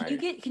 But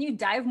can you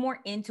dive more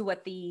into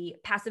what the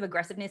passive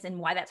aggressiveness and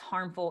why that's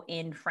harmful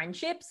in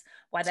friendships,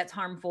 why that's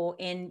harmful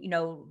in, you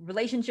know,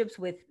 relationships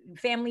with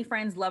family,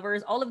 friends,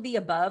 lovers, all of the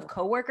above,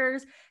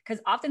 coworkers?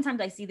 Because oftentimes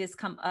I see this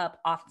come up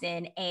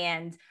often,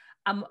 and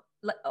I'm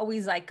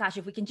always like, gosh,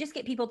 if we can just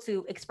get people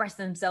to express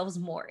themselves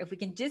more, if we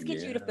can just get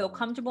you to feel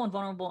comfortable and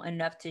vulnerable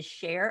enough to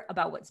share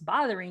about what's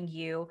bothering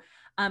you.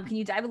 Can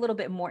you dive a little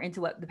bit more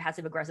into what the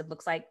passive aggressive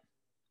looks like?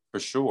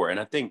 For sure. And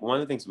I think one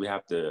of the things we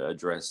have to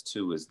address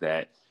too is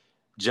that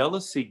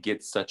jealousy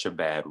gets such a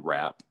bad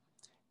rap.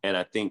 And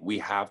I think we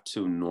have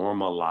to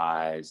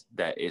normalize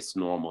that it's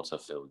normal to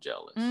feel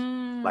jealous.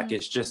 Like,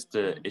 it's just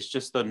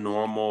a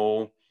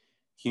normal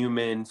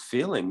human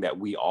feeling that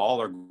we all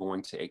are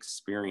going to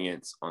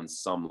experience on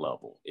some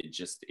level. It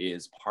just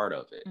is part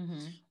of it.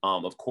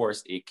 Of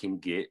course, it can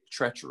get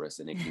treacherous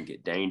and it can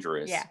get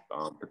dangerous,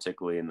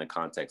 particularly in the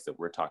context that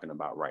we're talking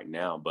about right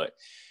now. But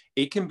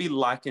it can be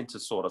likened to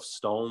sort of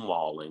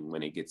stonewalling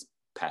when it gets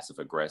passive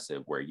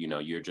aggressive, where, you know,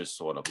 you're just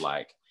sort of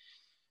like,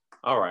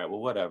 all right,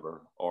 well,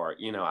 whatever. Or,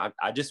 you know,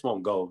 I just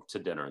won't go to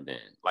dinner then.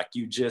 Like,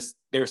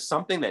 there's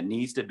something that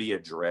needs to be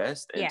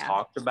addressed and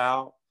talked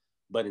about.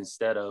 But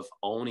instead of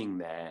owning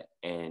that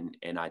and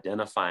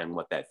identifying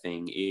what that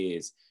thing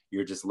is,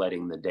 you're just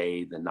letting the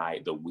day, the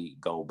night, the week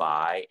go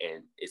by.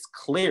 And it's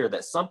clear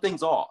that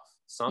something's off.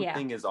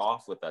 Something is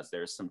off with us.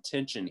 There's some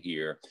tension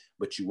here,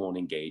 but you won't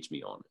engage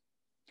me on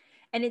it.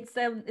 And it's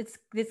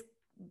this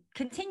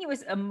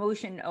continuous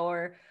emotion,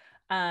 or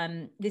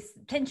this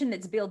tension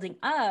that's building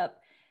up.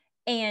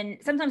 And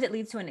sometimes it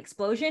leads to an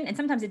explosion, and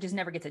sometimes it just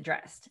never gets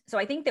addressed. So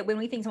I think that when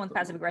we think someone's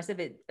passive aggressive,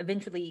 it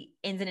eventually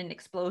ends in an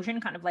explosion,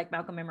 kind of like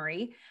Malcolm and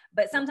Marie.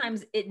 But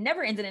sometimes it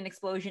never ends in an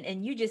explosion,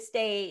 and you just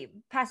stay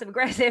passive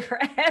aggressive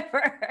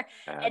forever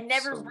and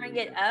never bring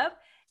it up.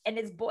 And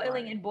it's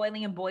boiling and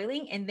boiling and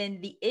boiling. And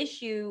then the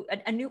issue,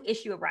 a new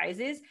issue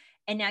arises.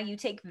 And now you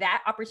take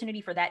that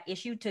opportunity for that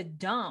issue to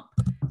dump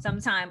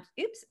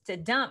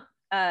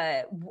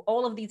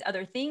all of these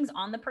other things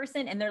on the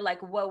person. And they're like,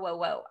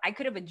 whoa, I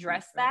could have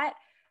addressed that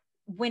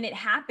when it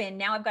happened,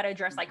 now I've got to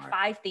address like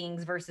 5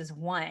 things versus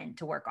 1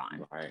 to work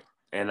on. Right.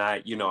 And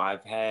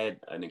I've had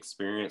an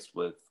experience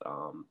with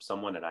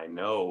someone that I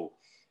know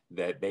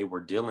that they were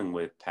dealing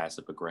with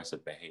passive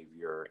aggressive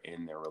behavior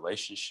in their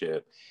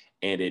relationship,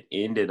 and it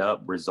ended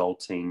up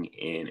resulting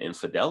in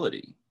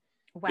infidelity.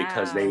 Wow.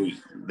 Because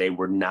they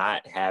were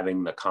not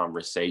having the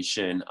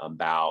conversation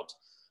about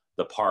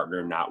the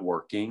partner not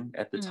working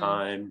at the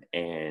time,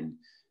 and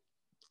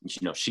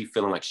she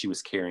feeling like she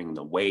was carrying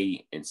the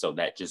weight, and so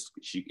that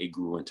it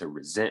grew into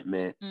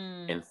resentment,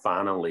 and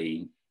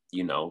finally,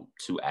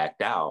 to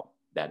act out,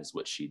 that is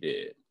what she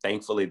did.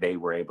 Thankfully, they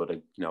were able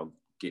to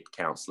get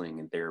counseling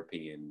and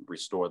therapy and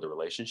restore the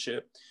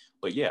relationship.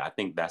 But yeah, I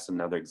think that's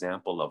another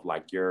example of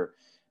like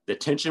the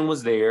tension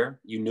was there,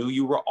 you knew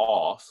you were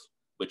off,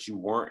 but you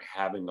weren't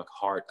having a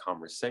hard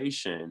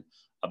conversation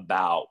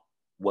about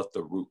what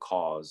the root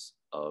cause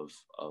of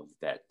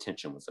that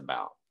tension was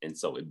about. And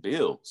so it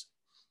builds.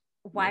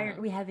 Why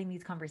aren't we having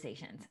these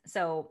conversations?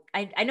 So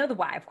I know the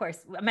why, of course.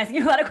 I'm asking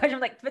you a lot of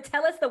questions, like, but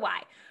tell us the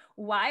why.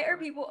 Why are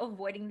people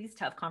avoiding these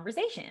tough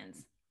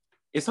conversations?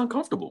 It's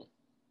uncomfortable.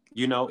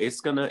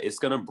 It's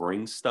gonna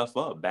bring stuff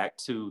up back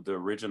to the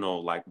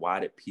original, like, why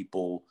did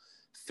people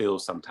feel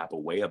some type of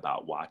way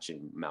about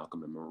watching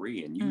Malcolm and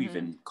Marie? And you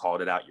even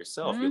called it out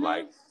yourself. You're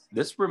like,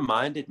 this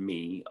reminded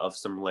me of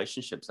some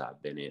relationships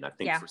I've been in. I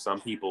think for some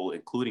people,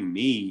 including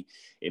me,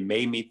 it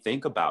made me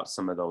think about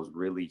some of those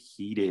really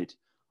heated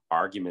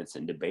arguments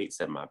and debates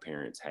that my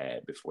parents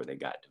had before they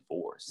got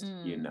divorced,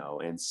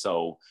 And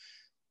so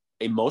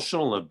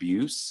emotional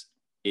abuse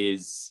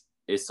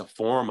it's a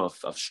form of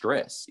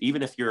stress,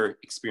 even if you're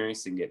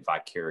experiencing it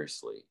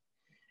vicariously.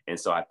 And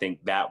so I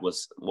think that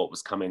was what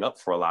was coming up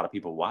for a lot of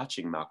people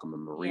watching Malcolm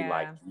and Marie.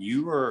 Like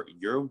you're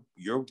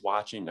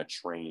watching a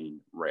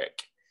train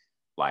wreck,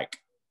 like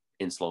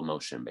in slow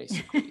motion,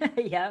 basically.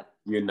 Yep.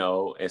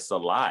 It's a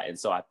lot. And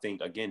so I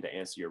think, again, to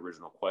answer your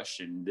original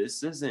question,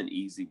 this isn't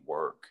easy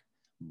work,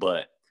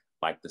 but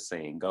like the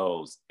saying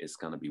goes, it's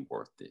going to be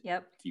worth it.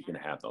 Yep. If you can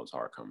have those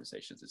hard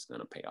conversations, it's going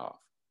to pay off.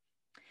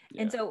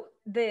 Yeah. And so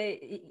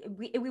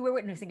we were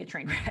witnessing a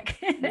train wreck.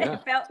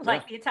 It felt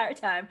like the entire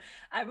time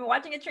I've been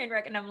watching a train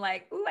wreck, and I'm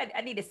like, ooh,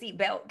 I need a seat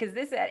belt, because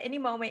this at any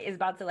moment is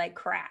about to like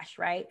crash,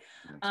 right?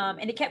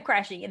 And it kept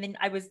crashing, and then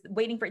I was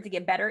waiting for it to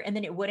get better, and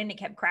then it wouldn't. It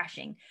kept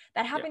crashing.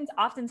 That happens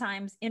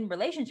oftentimes in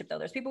relationship, though.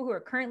 There's people who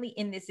are currently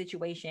in this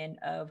situation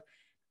of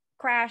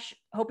crash,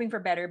 hoping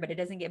for better, but it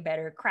doesn't get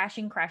better.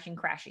 Crashing.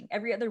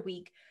 Every other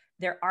week,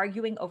 they're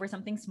arguing over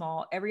something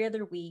small. Every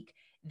other week,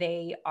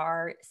 they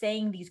are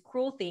saying these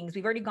cruel things.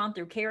 We've already gone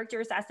through character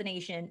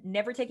assassination,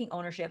 never taking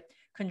ownership,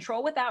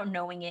 control without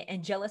knowing it,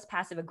 and jealous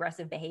passive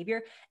aggressive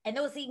behavior. And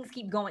those things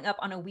keep going up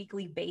on a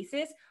weekly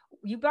basis.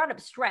 You brought up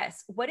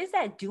stress. What is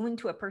that doing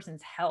to a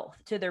person's health,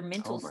 to their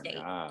mental state?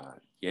 God.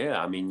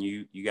 Yeah. I mean,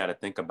 you got to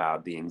think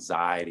about the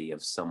anxiety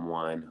of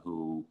someone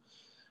who,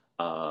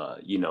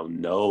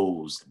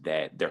 knows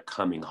that they're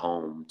coming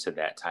home to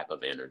that type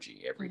of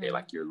energy every day.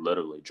 Like you're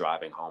literally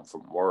driving home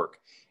from work,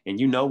 and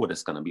you know what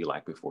it's going to be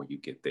like before you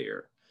get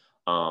there.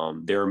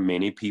 There are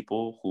many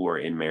people who are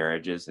in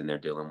marriages and they're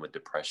dealing with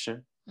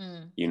depression,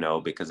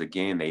 because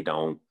again, they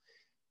don't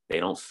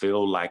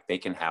feel like they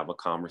can have a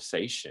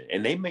conversation,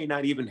 and they may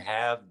not even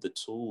have the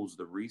tools,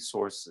 the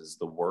resources,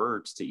 the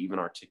words to even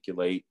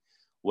articulate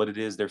what it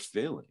is they're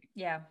feeling.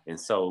 Yeah. And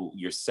so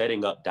you're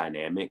setting up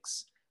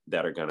dynamics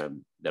that are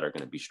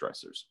gonna be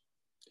stressors.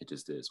 It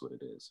just is what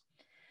it is.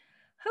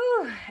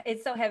 Whew,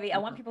 it's so heavy. I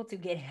want people to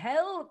get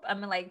help.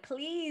 I'm like,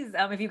 please,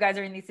 if you guys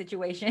are in these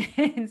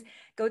situations,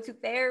 go to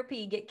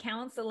therapy, get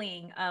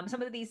counseling.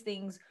 Some of these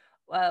things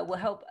will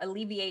help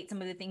alleviate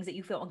some of the things that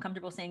you feel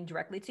uncomfortable saying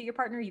directly to your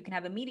partner. You can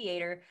have a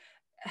mediator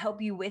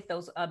help you with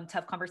those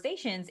tough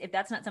conversations if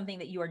that's not something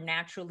that you are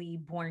naturally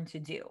born to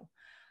do.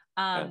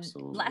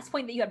 Last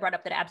point that you had brought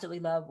up that I absolutely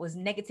love was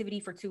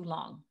negativity for too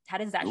long. How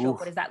does that show up?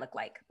 What does that look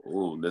like?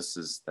 Oh, this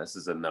is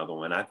another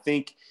one. I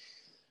think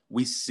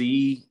we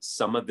see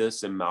some of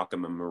this in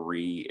Malcolm and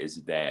Marie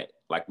is that,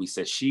 like we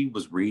said, she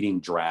was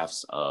reading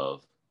drafts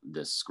of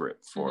this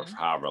script for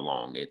however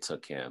long it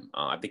took him.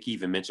 I think he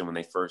even mentioned when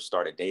they first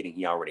started dating,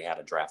 he already had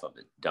a draft of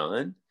it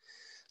done.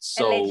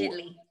 So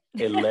allegedly.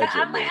 I'm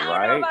like,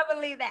 I don't know if I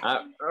believe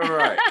that.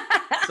 Right.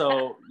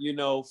 So,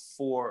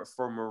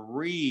 for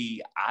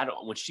Marie,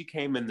 when she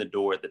came in the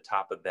door at the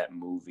top of that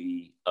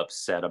movie,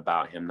 upset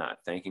about him not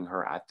thanking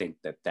her, I think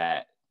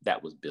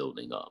that was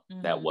building up.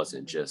 That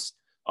wasn't just,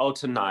 oh,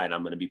 tonight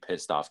I'm going to be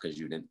pissed off because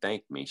you didn't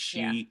thank me.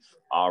 She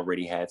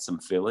already had some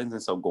feelings.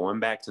 And so going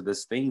back to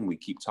this theme we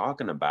keep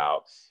talking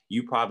about,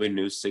 you probably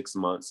knew 6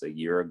 months, a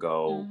year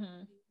ago,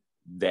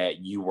 that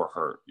you were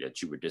hurt,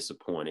 that you were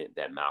disappointed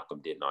that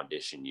Malcolm didn't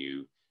audition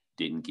you,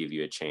 didn't give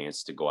you a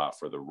chance to go out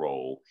for the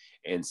role.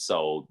 And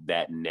so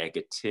that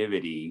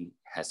negativity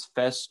has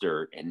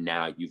festered, and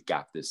now you've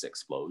got this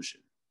explosion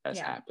that's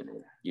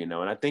happening, and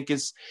I think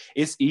it's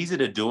easy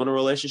to do in a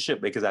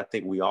relationship because I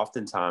think we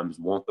oftentimes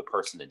want the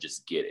person to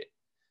just get it.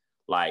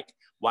 Like,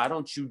 why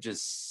don't you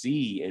just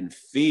see and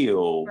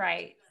feel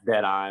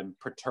that I'm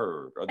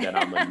perturbed or that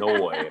I'm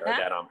annoyed or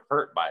that I'm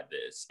hurt by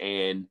this?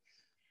 And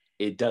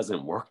it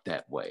doesn't work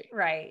that way.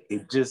 Right.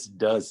 It just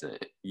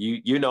doesn't.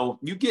 You know,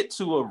 you get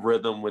to a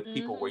rhythm with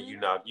people where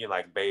Mm-hmm. you're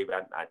like, babe,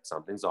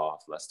 something's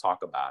off. Let's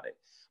talk about it.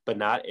 But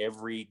not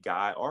every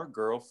guy or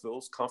girl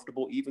feels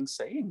comfortable even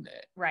saying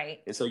that. Right.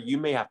 And so you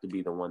may have to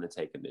be the one to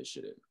take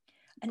initiative.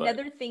 But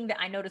Another thing that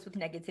I notice with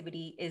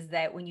negativity is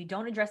that when you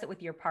don't address it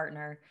with your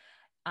partner,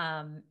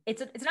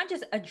 it's not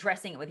just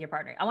addressing it with your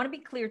partner. I want to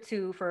be clear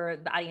too for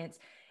the audience.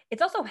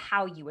 It's also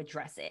how you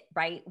address it,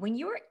 right? When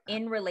you're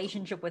in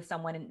relationship with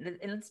someone, and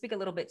let's speak a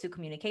little bit to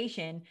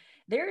communication.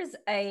 There's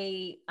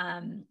a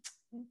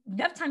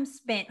enough time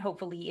spent,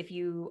 hopefully, if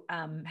you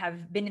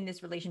have been in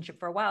this relationship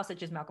for a while,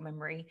 such as Malcolm and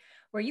Marie,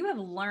 where you have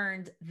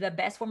learned the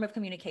best form of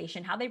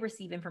communication, how they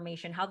receive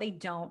information, how they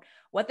don't,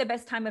 what the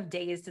best time of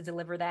day is to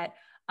deliver that,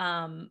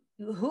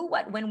 who,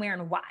 what, when, where,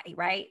 and why,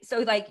 right? So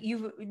like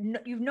you've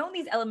known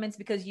these elements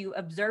because you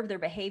observe their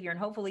behavior, and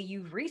hopefully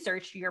you've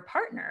researched your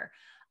partner.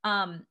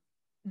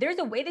 There's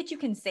a way that you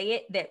can say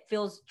it that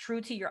feels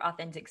true to your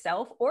authentic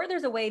self, or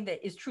there's a way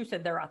that is true to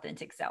their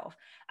authentic self.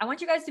 I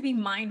want you guys to be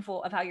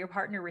mindful of how your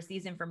partner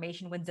receives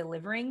information when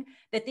delivering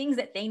the things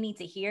that they need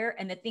to hear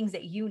and the things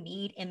that you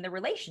need in the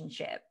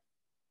relationship.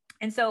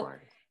 And so right.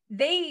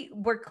 they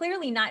were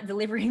clearly not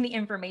delivering the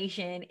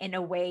information in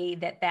a way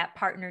that that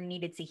partner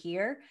needed to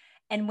hear.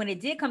 And when it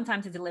did come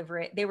time to deliver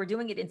it, they were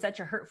doing it in such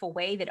a hurtful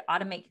way that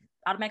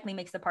automatically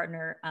makes the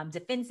partner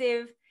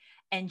defensive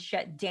and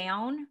shut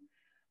down.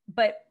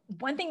 But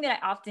one thing that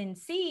I often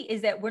see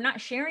is that we're not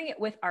sharing it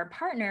with our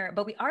partner,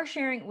 but we are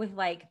sharing it with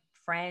like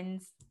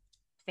friends,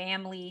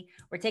 family.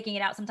 We're taking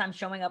it out, sometimes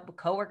showing up with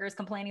coworkers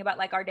complaining about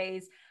like our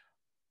days.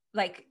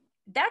 Like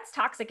that's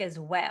toxic as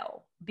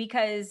well,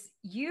 because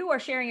you are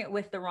sharing it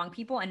with the wrong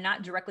people and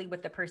not directly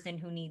with the person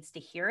who needs to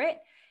hear it.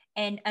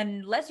 And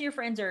unless your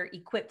friends are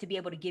equipped to be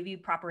able to give you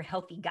proper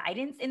healthy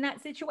guidance in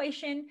that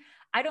situation,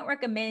 I don't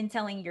recommend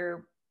telling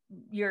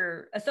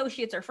your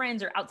associates or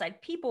friends or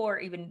outside people or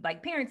even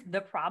like parents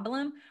the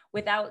problem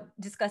without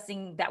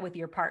discussing that with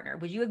your partner.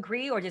 Would you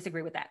agree or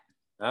disagree with that?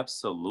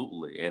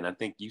 Absolutely. And I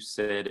think you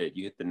said it,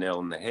 you hit the nail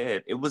on the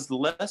head. It was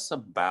less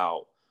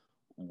about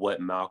what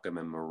Malcolm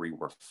and Marie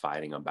were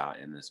fighting about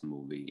in this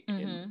movie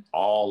and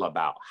all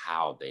about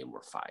how they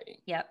were fighting.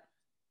 Yep.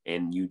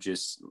 And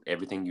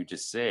everything you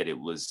just said, it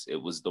was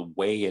the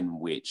way in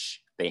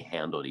which they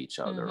handled each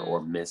other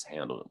or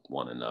mishandled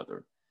one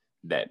another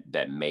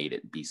that made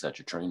it be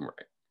such a train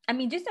wreck. I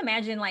mean, just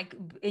imagine like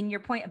in your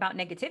point about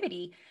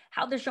negativity,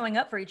 how they're showing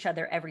up for each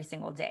other every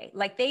single day.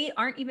 Like they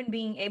aren't even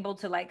being able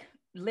to like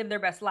live their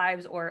best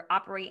lives or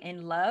operate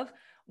in love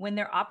when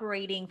they're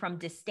operating from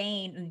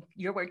disdain and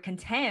your word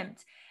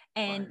contempt.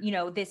 And, Right. you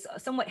know, this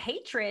somewhat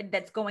hatred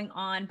that's going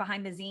on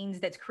behind the scenes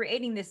that's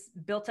creating this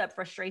built up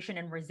frustration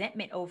and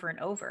resentment over and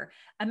over.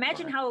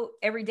 Imagine Right. how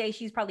every day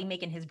she's probably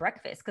making his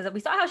breakfast, because we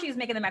saw how she was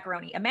making the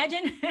macaroni.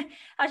 Imagine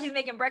how she's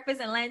making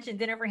breakfast and lunch and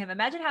dinner for him.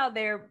 Imagine how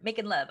they're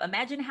making love.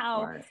 Imagine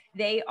how Right.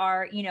 they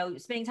are, you know,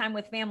 spending time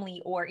with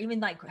family, or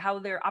even like how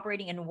they're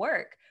operating in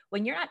work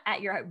when you're not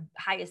at your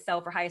highest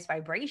self or highest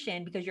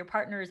vibration, because your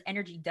partner's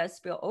energy does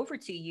spill over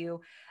to you.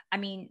 I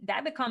mean,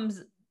 that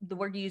becomes the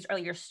word you used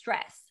earlier,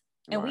 stress.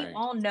 And we Right.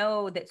 all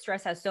know that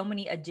stress has so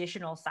many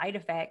additional side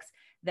effects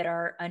that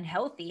are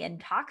unhealthy and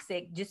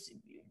toxic, just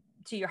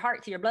to your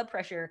heart, to your blood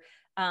pressure,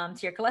 to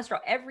your cholesterol,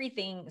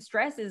 everything.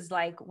 Stress is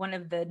like one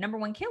of the number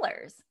one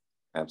killers.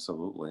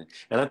 Absolutely.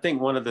 And I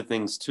think one of the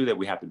things too that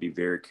we have to be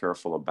very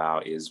careful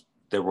about is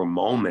there were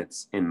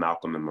moments in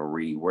Malcolm and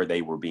Marie where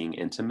they were being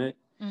intimate.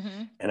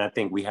 And I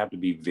think we have to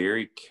be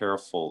very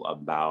careful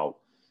about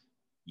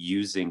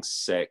using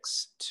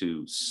sex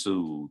to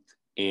soothe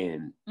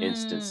in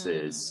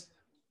instances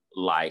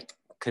like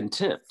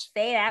contempt.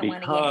 Say that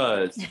one again.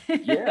 Because,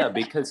 yeah,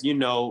 because,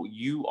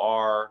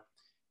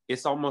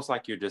 it's almost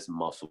like you're just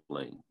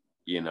muffling,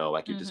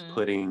 like you're just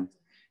putting,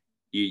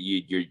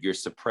 you're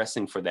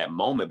suppressing for that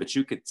moment. But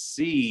you could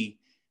see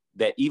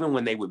that even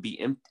when they would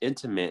be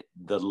intimate,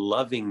 the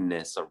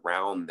lovingness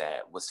around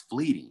that was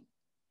fleeting.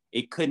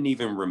 It couldn't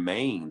even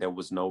remain. There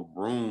was no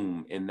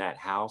room in that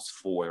house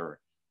for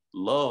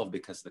love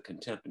because the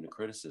contempt and the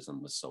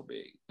criticism was so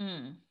big.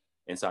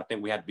 And so I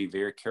think we have to be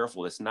very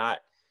careful. It's not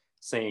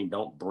saying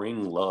don't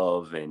bring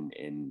love and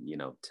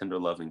tender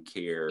love and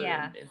care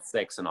and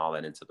sex and all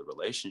that into the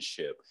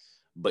relationship,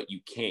 but you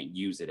can't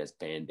use it as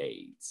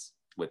band-aids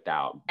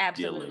without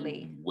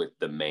dealing with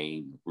the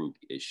main root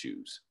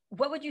issues.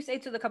 What would you say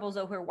to the couples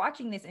though who are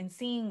watching this and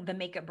seeing the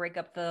makeup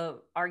breakup, the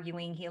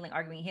arguing, healing,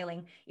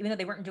 even though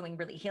they weren't doing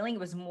really healing, it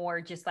was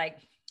more just like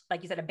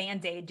you said, a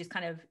band-aid, just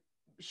kind of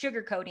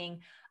sugarcoating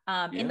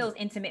in those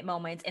intimate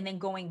moments and then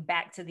going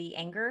back to the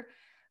anger.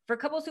 For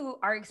couples who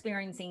are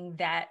experiencing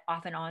that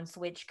off and on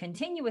switch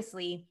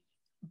continuously,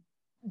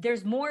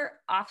 there's more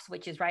off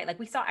switches, right? Like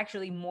we saw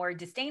actually more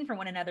disdain for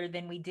one another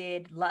than we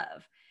did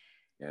love.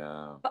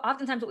 Yeah. But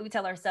oftentimes what we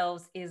tell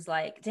ourselves is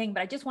like, dang,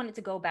 but I just wanted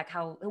to go back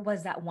how it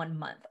was that 1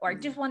 month, or I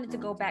just wanted to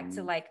go back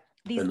to like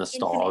these the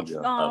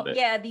nostalgia of it.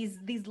 Yeah,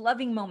 these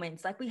loving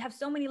moments. Like we have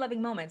so many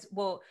loving moments.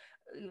 Well,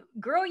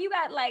 girl, you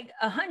got like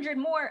 100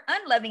 more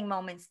unloving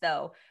moments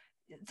though.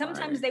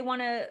 sometimes Right. they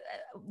want to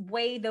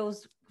weigh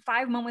those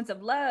 5 moments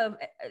of love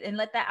and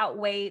let that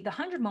outweigh the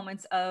 100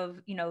 moments of,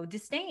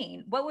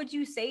 disdain. What would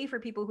you say for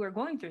people who are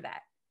going through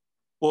that?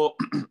 Well,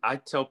 I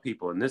tell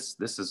people, and this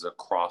is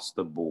across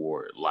the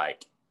board,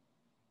 like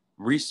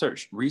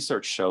research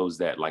shows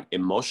that like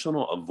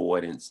emotional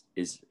avoidance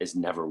is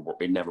never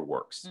it never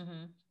works.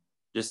 Mm-hmm.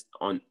 Just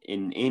on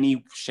in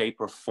any shape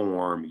or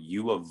form,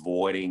 you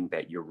avoiding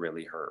that you're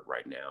really hurt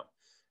right now,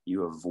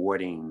 you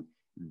avoiding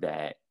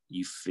that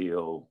you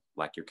feel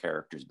like your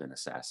character's been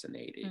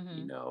assassinated,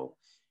 Mm-hmm.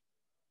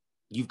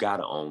 you've got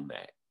to own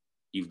that.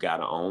 You've got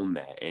to own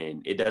that.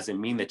 And it doesn't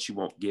mean that you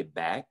won't get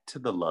back to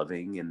the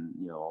loving and,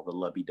 all the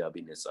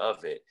lovey-doveyness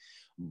of it.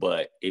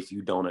 But if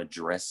you don't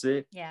address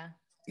it, Yeah.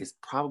 it's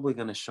probably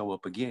going to show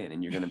up again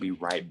and you're going to be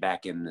right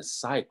back in this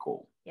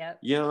cycle. Yep.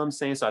 You know what I'm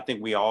saying? So I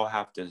think we all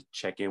have to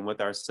check in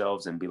with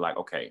ourselves and be like,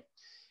 okay,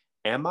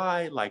 am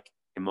I like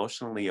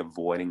emotionally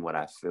avoiding what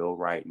I feel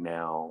right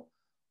now?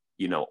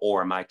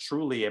 Or am I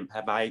truly,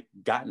 have I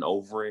gotten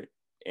over it?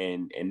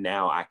 And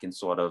now I can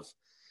sort of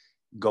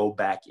go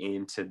back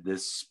into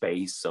this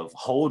space of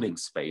holding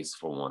space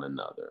for one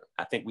another.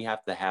 I think we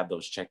have to have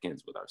those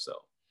check-ins with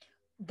ourselves.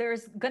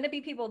 There's going to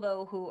be people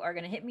though who are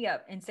going to hit me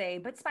up and say,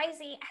 but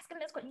Spicy, ask him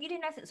this question. You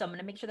didn't ask it. So I'm going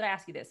to make sure that I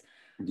ask you this.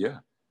 Yeah.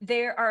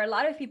 There are a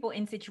lot of people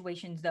in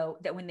situations though,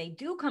 that when they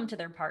do come to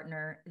their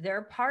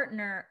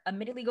partner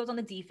immediately goes on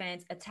the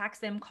defense, attacks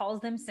them,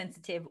 calls them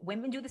sensitive.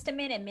 Women do this to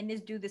men and men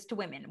do this to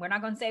women. We're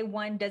not going to say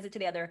one does it to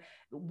the other.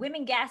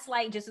 Women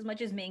gaslight just as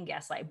much as men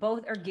gaslight.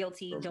 Both are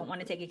guilty, don't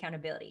want to take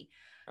accountability.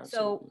 Absolutely.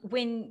 So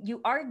when you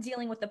are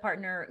dealing with the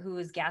partner who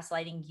is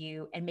gaslighting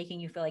you and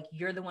making you feel like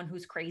you're the one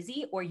who's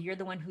crazy or you're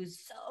the one who's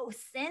so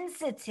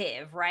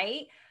sensitive,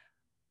 right?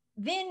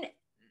 Then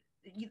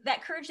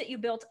that courage that you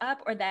built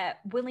up or that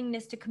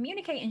willingness to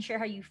communicate and share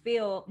how you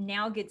feel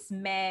now gets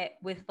met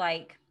with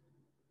like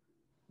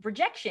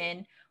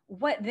rejection.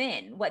 What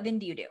then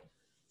do you do?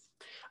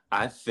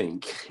 I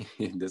think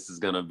this is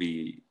going to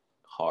be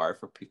hard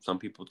for some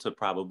people to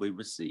probably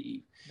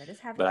receive. Let us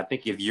have But I it.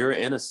 think if you're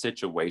in a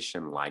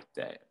situation like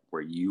that,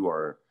 where you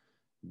are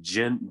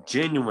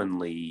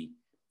genuinely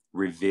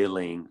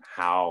revealing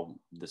how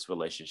this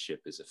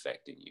relationship is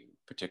affecting you,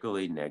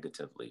 particularly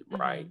negatively,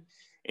 right?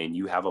 Mm-hmm. And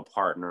you have a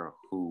partner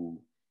who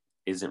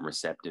isn't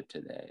receptive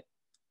to that,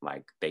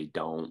 like they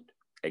don't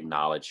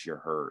acknowledge your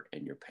hurt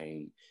and your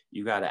pain,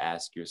 you got to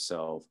ask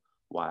yourself,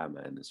 why am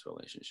I in this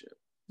relationship?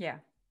 Yeah.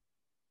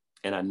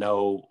 And I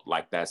know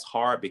like that's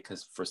hard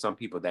because for some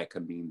people that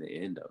could mean the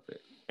end of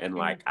it. And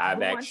like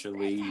And I've who wants that to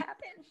actually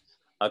happen?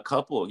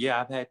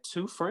 I've had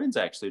two friends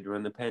actually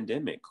during the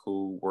pandemic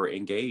who were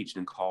engaged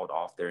and called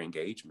off their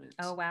engagements.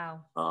 Oh,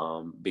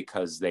 wow.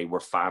 Because they were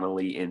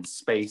finally in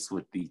space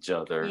with each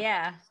other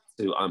Yeah.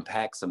 to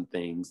unpack some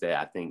things that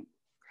I think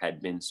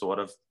had been sort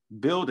of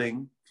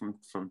building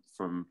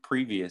from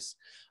previous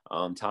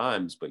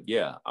times. But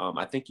yeah,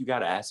 I think you got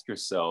to ask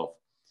yourself,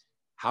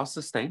 how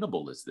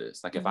sustainable is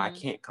this? Like if I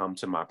can't come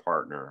to my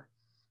partner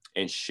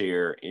and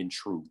share in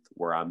truth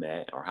where I'm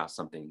at or how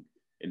something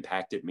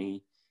impacted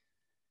me,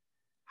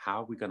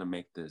 how are we going to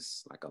make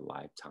this like a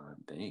lifetime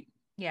thing?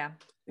 Yeah.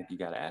 If you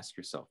got to ask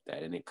yourself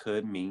that, and it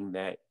could mean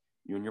that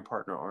you and your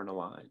partner aren't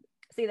aligned.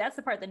 See, that's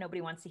the part that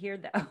nobody wants to hear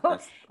though.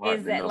 That's the part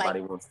Is that that like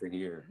nobody wants to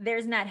hear.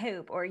 there's not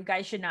hope or you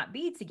guys should not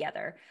be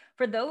together?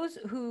 For those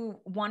who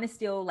want to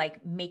still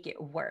like make it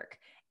work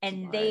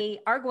and Right. they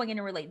are going in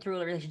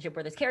through a relationship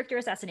where there's character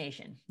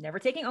assassination, never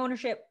taking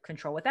ownership,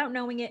 control without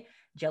knowing it,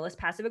 jealous,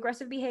 passive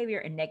aggressive behavior,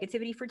 and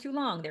negativity for too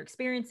long. They're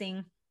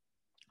experiencing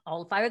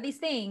all 5 of these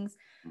things,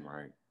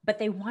 Right. but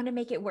they want to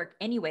make it work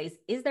anyways.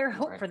 Is there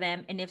hope Right. for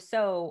them? And if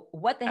so,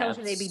 what the hell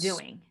should they be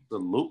doing?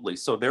 Absolutely.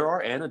 So there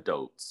are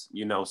antidotes,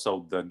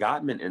 so the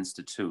Gottman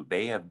Institute,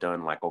 they have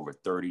done like over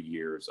 30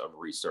 years of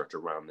research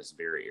around this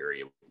very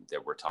area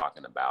that we're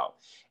talking about.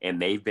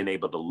 And they've been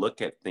able to look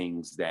at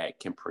things that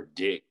can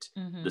predict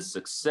the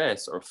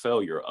success or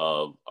failure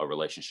of a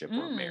relationship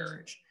or a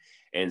marriage.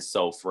 And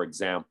so, for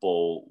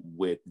example,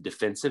 with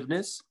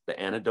defensiveness, the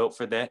antidote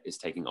for that is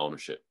taking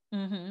ownership.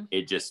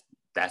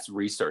 That's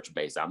research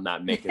based. I'm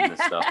not making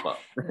this stuff up.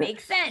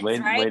 Makes sense,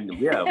 when right?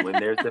 when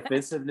there's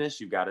defensiveness,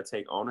 you got to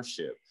take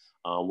ownership.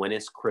 When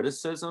it's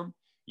criticism,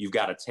 you've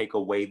got to take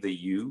away the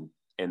you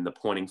and the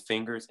pointing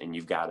fingers, and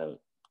you've got to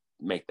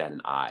make that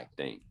an I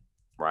thing,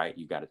 right?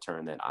 You got to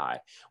turn that I.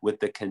 With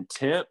the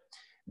contempt,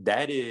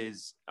 that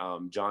is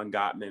John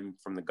Gottman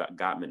from the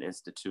Gottman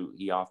Institute.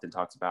 He often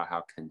talks about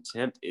how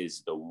contempt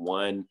is the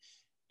one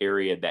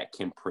area that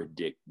can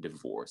predict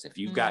divorce. If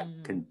you've got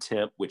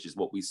contempt, which is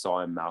what we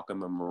saw in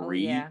Malcolm and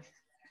Marie,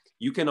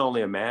 you can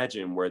only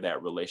imagine where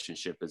that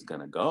relationship is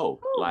going to go.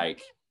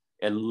 Like,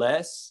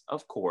 unless,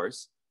 of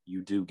course,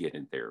 you do get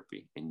in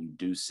therapy and you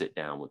do sit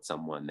down with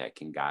someone that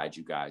can guide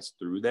you guys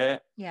through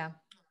that. Yeah.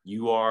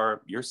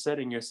 You're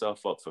setting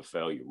yourself up for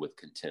failure with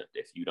contempt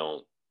if you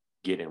don't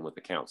get in with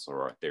a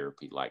counselor or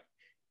therapy like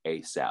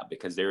ASAP,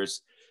 because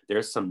there's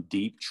some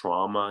deep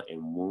trauma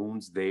and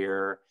wounds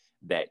there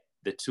that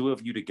the two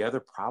of you together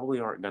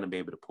probably aren't going to be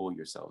able to pull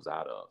yourselves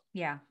out of.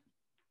 Yeah.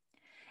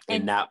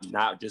 And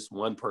not just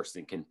one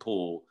person can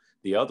pull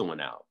the other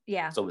one out.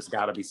 Yeah. So it's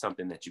got to be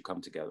something that you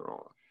come together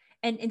on.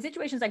 And in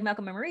situations like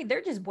Malcolm and Marie,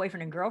 they're just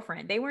boyfriend and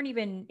girlfriend. They weren't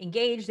even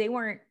engaged. They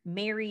weren't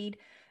married.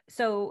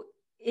 So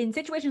in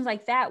situations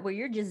like that, where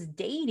you're just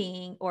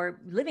dating or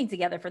living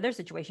together for their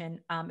situation,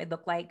 it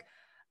looked like,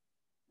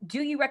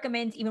 do you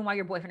recommend, even while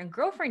you're boyfriend and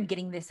girlfriend,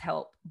 getting this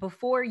help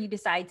before you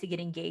decide to get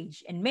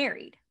engaged and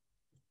married?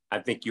 I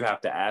think you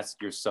have to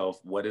ask yourself,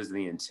 what is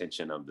the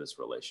intention of this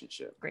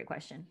relationship? Great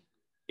question.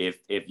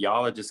 If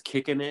y'all are just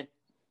kicking it,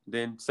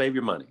 then save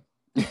your money.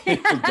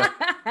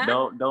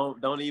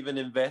 don't even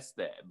invest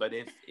that. But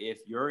if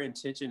your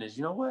intention is,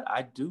 you know what,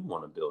 I do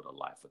want to build a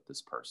life with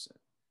this person,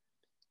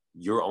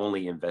 you're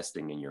only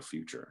investing in your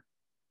future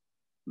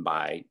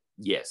by,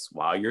 yes,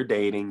 while you're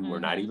dating, we're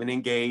not even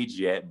engaged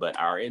yet, but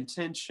our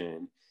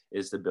intention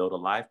is to build a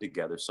life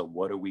together. So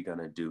what are we going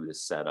to do to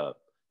set up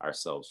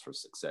ourselves for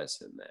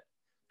success in that?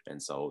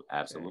 And so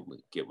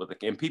absolutely get with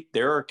it. And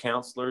there are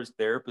counselors,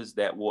 therapists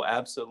that will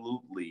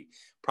absolutely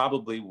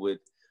probably would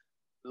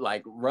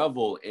like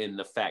revel in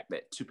the fact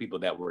that two people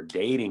that were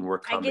dating were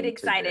coming. I get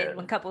excited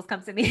when couples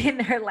come to me and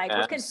they're like,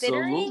 we're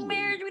considering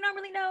marriage. We don't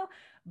really know,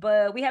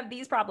 but we have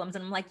these problems.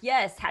 And I'm like,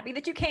 yes, happy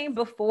that you came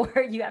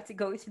before you have to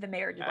go to the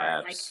marriage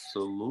part.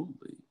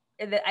 Absolutely.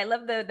 Like, I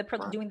love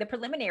doing the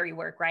preliminary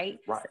work, right?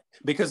 Right.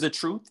 Because the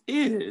truth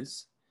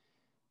is,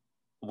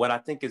 what I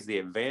think is the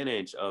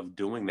advantage of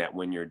doing that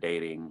when you're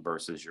dating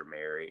versus you're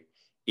married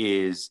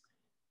is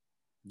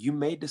you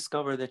may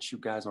discover that you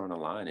guys aren't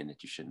aligned and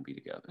that you shouldn't be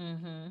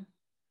together.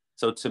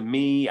 So to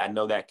me, I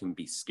know that can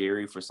be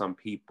scary for some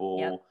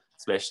people,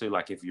 especially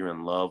like if you're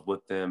in love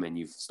with them and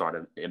you've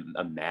started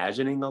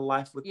imagining a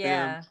life with them.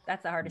 Yeah,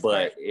 that's the hardest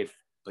part.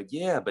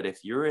 But if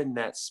you're in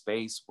that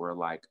space where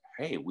like,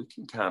 hey, we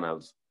can kind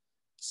of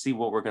see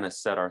what we're going to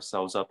set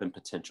ourselves up and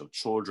potential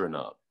children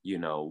up, you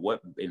know,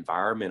 what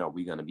environment are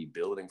we going to be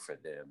building for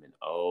them?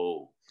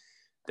 And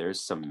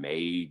there's some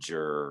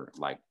major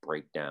like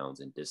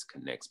breakdowns and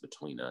disconnects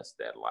between us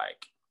that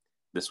like,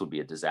 this would be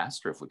a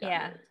disaster if we got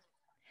married.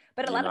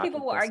 But a lot of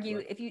people will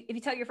argue, if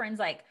you tell your friends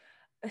like,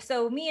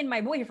 so me and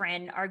my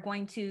boyfriend are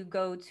going to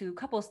go to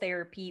couples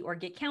therapy or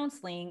get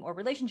counseling or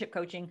relationship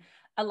coaching,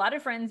 a lot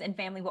of friends and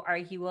family will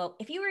argue, well,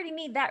 if you already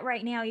need that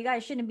right now, you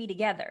guys shouldn't be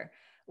together.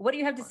 What do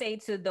you have to say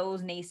to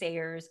those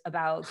naysayers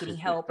about getting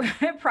help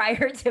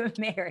prior to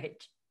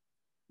marriage?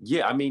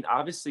 Yeah, I mean,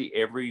 obviously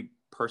every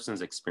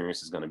person's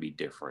experience is going to be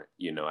different.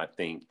 You know, I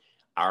think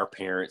our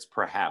parents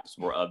perhaps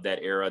were of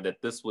that era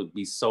that this would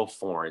be so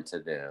foreign to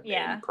them.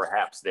 Yeah. And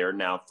perhaps they're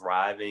now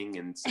thriving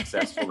and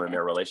successful in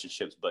their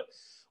relationships. But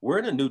we're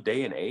in a new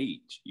day and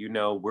age. You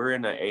know, we're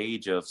in an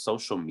age of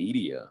social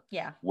media.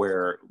 Yeah.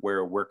 Where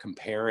we're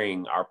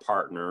comparing our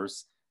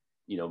partners,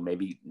 you know,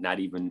 maybe not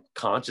even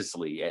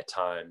consciously at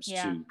times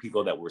to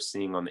people that we're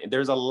seeing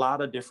there's a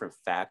lot of different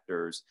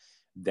factors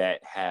that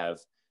have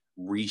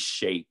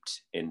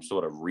reshaped and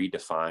sort of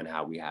redefined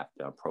how we have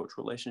to approach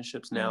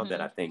relationships now that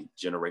I think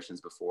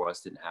generations before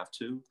us didn't have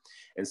to.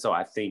 And so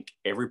I think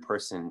every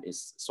person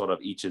is sort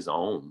of each his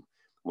own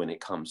when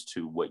it comes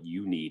to what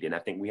you need. And I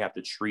think we have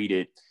to treat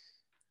it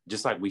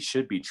just like we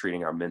should be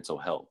treating our mental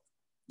health.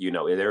 You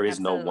know, there is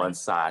no one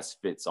size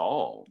fits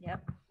all.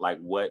 Like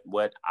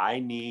what I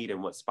need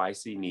and what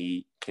Spicy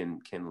need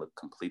can look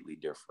completely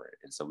different.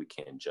 And so we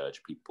can't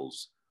judge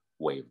people's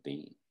way of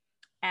being.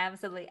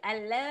 Absolutely. I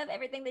love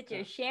everything that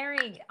you're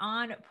sharing.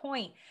 On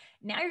point.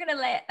 Now you're going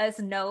to let us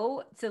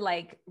know, to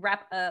like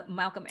wrap up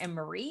Malcolm and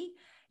Marie.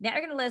 Now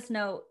you're going to let us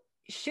know,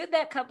 should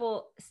that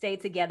couple stay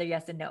together?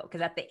 Yes and no.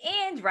 Because at the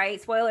end,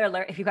 right? Spoiler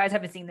alert. If you guys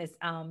haven't seen this,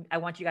 I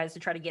want you guys to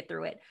try to get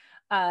through it.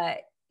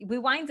 We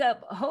wind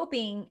up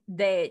hoping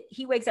that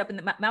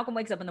Malcolm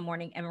wakes up in the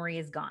morning and Marie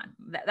is gone.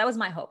 That was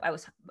my hope. I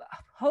was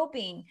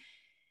hoping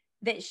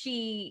that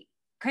she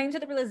came to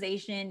the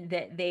realization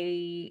that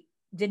they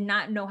did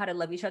not know how to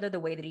love each other the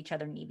way that each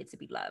other needed to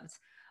be loved.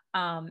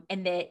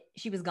 And that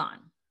she was gone.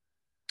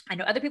 I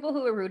know other people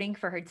who were rooting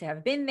for her to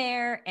have been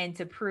there and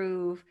to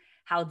prove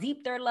how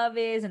deep their love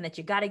is, and that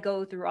you got to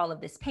go through all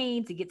of this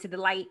pain to get to the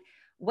light.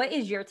 What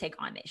is your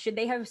take on it? Should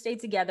they have stayed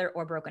together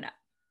or broken up?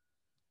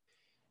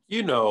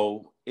 You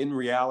know, in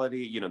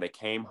reality, you know, they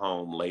came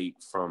home late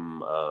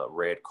from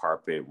red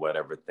carpet,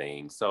 whatever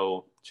thing.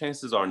 So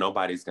chances are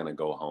nobody's going to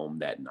go home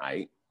that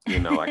night. You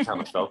know, I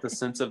kind of felt a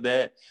sense of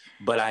that,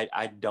 but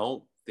I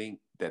don't think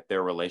that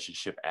their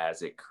relationship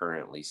as it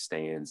currently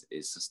stands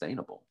is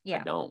sustainable. I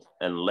don't,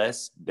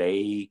 unless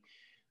they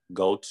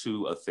go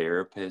to a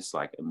therapist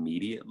like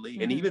immediately.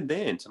 And even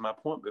then, to my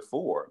point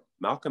before,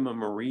 Malcolm and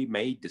Marie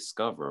may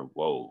discover,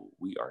 whoa,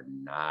 we are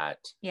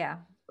not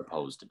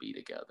supposed to be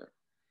together.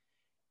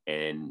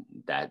 And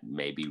that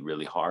may be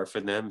really hard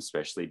for them,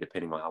 especially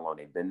depending on how long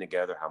they've been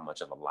together, how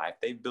much of a life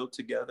they've built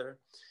together.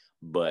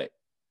 But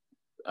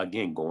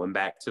again, going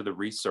back to the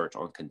research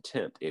on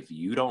contempt, if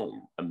you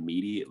don't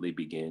immediately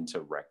begin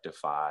to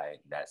rectify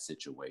that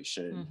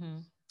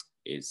situation,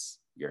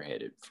 you're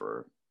headed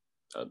for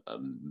a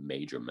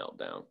major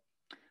meltdown.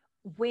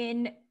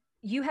 When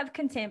you have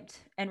contempt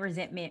and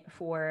resentment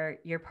for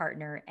your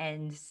partner,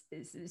 and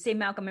say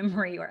Malcolm and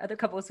Marie or other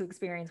couples who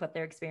experience what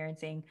they're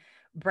experiencing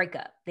break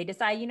up. They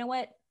decide, you know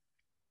what,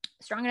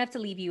 strong enough to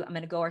leave you. I'm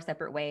going to go our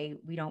separate way.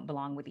 We don't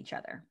belong with each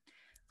other.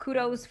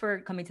 Kudos for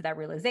coming to that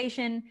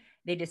realization.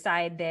 They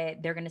decide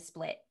that they're going to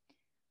split.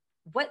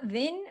 What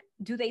then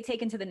do they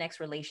take into the next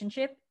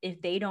relationship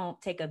if they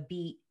don't take a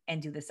beat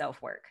and do the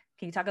self work?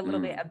 Can you talk a little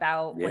bit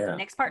about what the Yeah,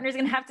 next partner is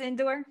going to have to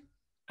endure?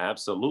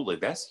 absolutely.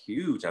 That's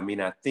huge. I mean,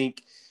 I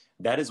think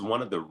that is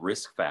one of the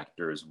risk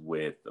factors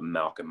with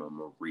Malcolm and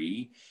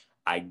Marie.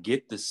 I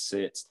get the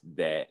sense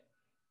that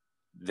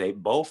they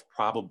both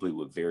probably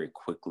would very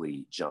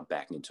quickly jump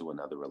back into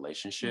another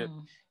relationship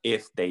Mm.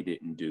 if they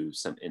didn't do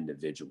some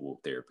individual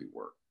therapy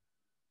work.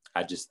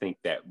 I just think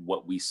that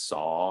what we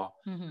saw,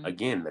 Mm-hmm.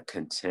 again, the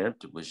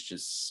contempt was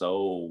just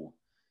so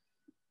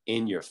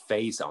in your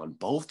face on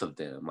both of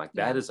them. Like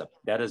Yeah.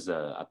 that is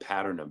a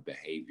pattern of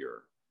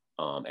behavior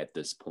at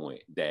this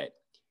point, that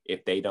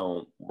if they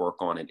don't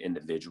work on it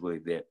individually,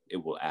 that it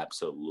will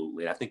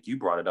absolutely. I think you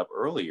brought it up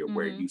earlier,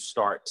 where Mm-hmm. you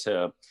start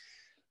to,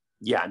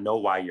 yeah, I know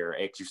why your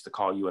ex used to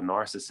call you a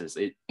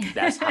narcissist.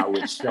 That's how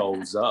it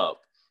shows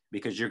up,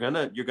 because you're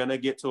gonna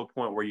get to a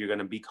point where you're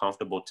gonna be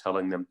comfortable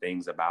telling them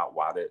things about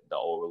why the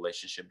old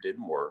relationship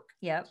didn't work.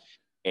 Yep.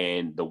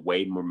 And the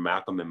way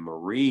Malcolm and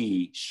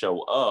Marie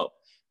show up,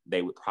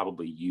 they would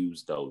probably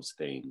use those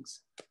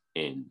things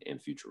in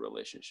future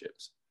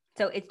relationships.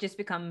 So it just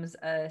becomes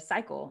a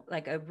cycle,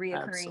 like a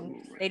reoccurring.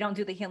 Absolutely. They don't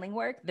do the healing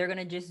work. They're going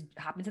to just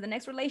hop into the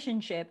next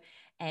relationship.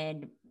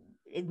 And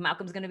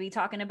Malcolm's going to be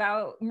talking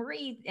about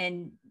Marie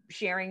and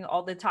sharing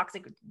all the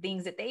toxic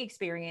things that they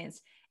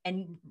experience,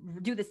 and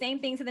do the same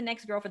thing to the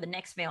next girl for the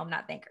next film,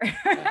 not thank her.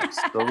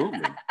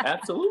 Absolutely.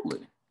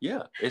 Absolutely.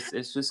 Yeah.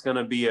 It's just going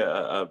to be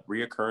a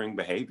reoccurring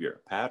behavior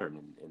pattern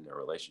in their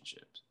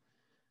relationships.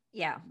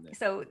 Yeah.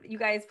 So you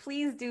guys,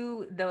 please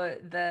do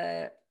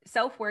the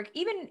self work.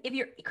 Even if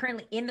you're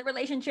currently in the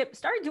relationship,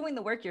 start doing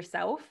the work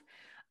yourself.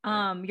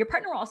 Your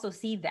partner will also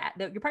see that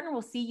your partner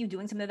will see you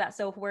doing some of that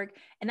self work,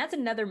 and that's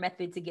another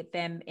method to get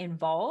them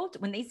involved.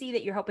 When they see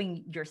that you're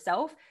helping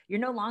yourself, you're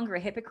no longer a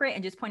hypocrite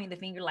and just pointing the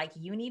finger like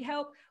you need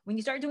help. When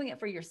you start doing it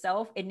for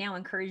yourself, it now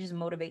encourages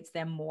and motivates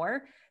them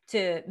more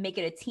to make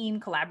it a team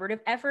collaborative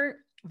effort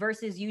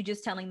versus you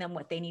just telling them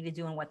what they need to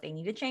do and what they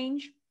need to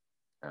change.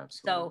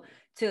 Absolutely. So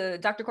to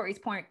Dr. Corey's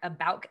point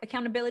about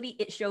accountability,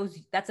 it shows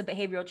that's a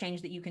behavioral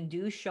change that you can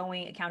do,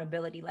 showing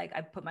accountability. Like,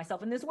 I put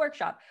myself in this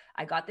workshop,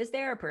 I got this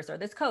therapist or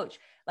this coach.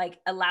 Like,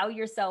 allow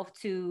yourself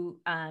to,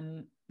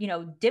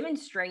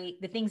 demonstrate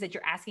the things that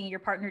you're asking your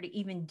partner to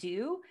even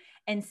do,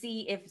 and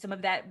see if some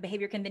of that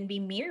behavior can then be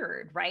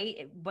mirrored,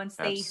 right? Once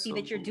they see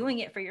that you're doing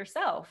it for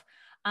yourself.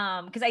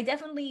 Because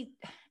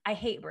I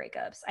hate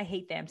breakups. I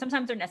hate them.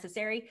 Sometimes they're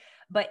necessary,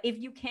 but if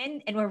you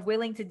can and are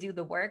willing to do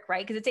the work,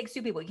 right? Because it takes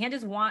two people. You can't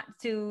just want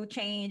to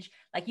change.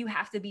 Like, you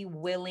have to be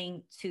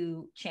willing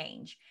to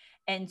change.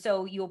 And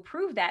so you'll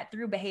prove that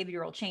through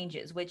behavioral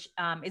changes, which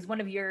is one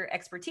of your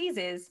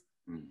expertises.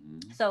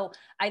 Mm-hmm. So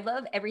I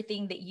love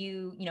everything that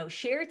you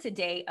shared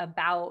today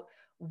about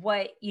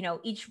what,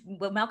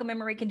 what Malcolm and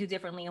Marie can do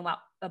differently, and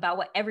about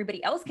what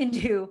everybody else can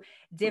do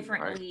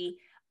differently.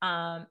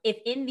 Right. If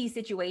in these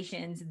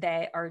situations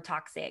that are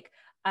toxic.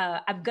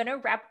 I'm going to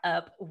wrap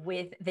up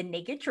with the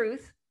naked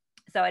truth.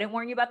 So I didn't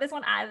warn you about this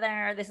one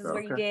either. This is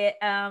where you get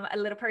a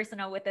little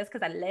personal with us,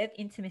 because I love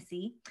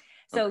intimacy.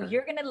 So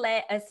you're going to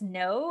let us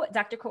know,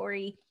 Dr.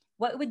 Corey,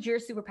 what would your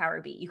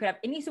superpower be? You could have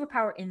any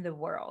superpower in the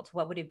world.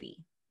 What would it be?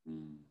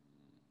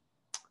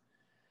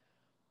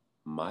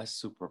 My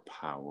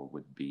superpower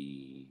would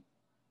be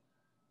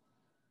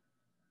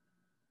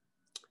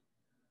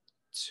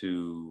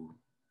to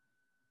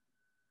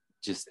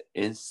just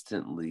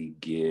instantly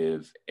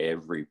give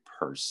every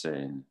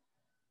person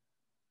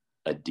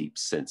a deep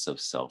sense of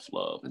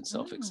self-love and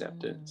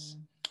self-acceptance.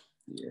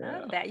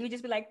 Yeah. Love that. You would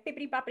just be like,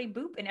 bippity boppity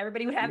boop, and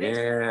everybody would have it.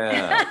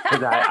 Yeah.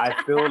 Because I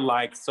feel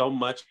like so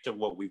much of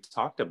what we've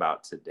talked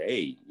about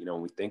today,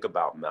 when we think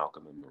about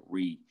Malcolm and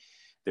Marie,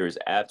 there's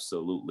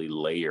absolutely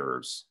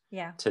layers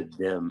to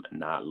them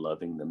not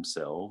loving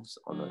themselves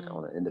on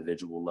an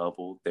individual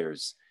level.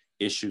 There's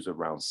issues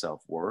around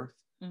self-worth.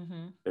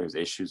 Mm-hmm. There's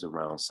issues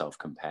around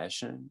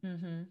self-compassion.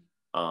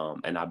 Mm-hmm.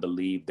 And I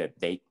believe that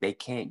they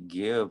can't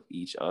give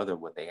each other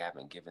what they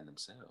haven't given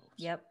themselves.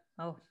 Yep.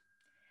 Oh,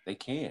 they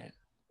can't.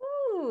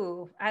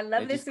 Ooh, I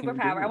love this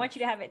superpower. I want you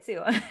to have it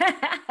too.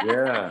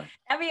 Yeah.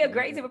 That'd be a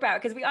great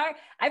superpower, because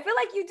I feel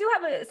like you do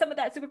have some of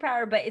that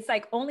superpower, but it's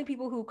like only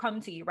people who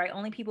come to you, right?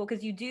 Only people,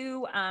 because you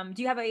do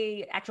you have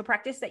a actual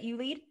practice that you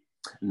lead?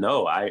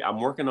 No, I'm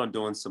working on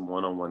doing some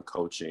one-on-one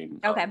coaching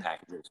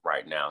packages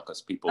right now,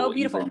 because people,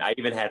 I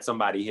even had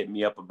somebody hit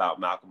me up about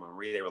Malcolm and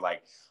Marie. They were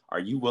like, are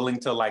you willing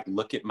to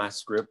look at my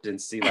script and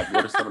see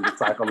what are some of the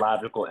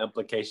psychological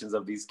implications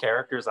of these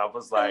characters? I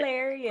was like,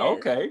 hilarious.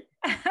 Okay.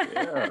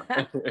 Yeah.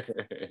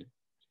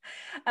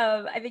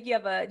 I think do you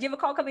have a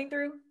call coming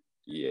through?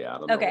 Yeah, I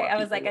don't know. Okay, I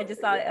was like, I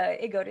just saw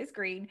it go to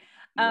screen.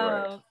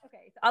 Right.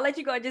 Okay, so I'll let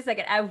you go in just a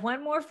second. I have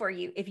one more for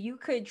you. If you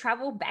could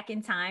travel back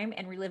in time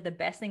and relive the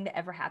best thing that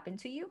ever happened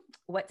to you,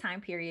 what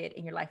time period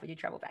in your life would you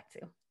travel back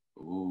to?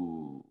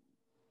 Ooh.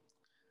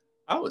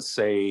 I would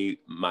say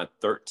my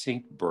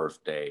 13th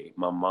birthday,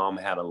 my mom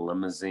had a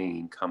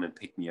limousine come and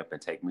pick me up and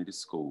take me to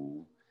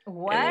school.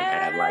 And it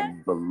had like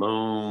What?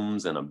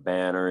 balloons and a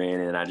banner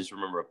in it. And I just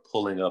remember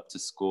pulling up to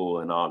school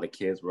and all the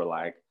kids were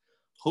like,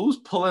 who's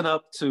pulling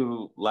up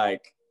to,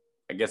 like,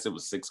 I guess it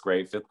was sixth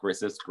grade, fifth grade,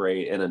 sixth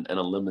grade in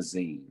a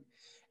limousine.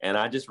 And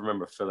I just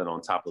remember feeling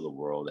on top of the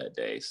world that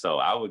day. So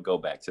I would go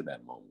back to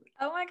that moment.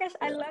 Oh my gosh,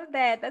 I Yeah. love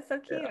that. That's so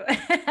cute.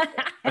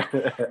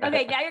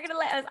 Okay, now you're gonna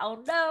let us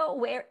all know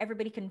where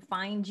everybody can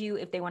find you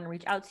if they want to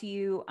reach out to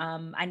you.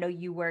 I know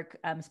you work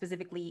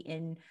specifically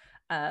in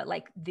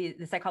like the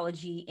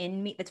psychology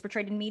in that's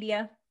portrayed in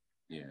media.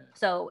 Yeah.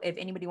 So if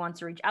anybody wants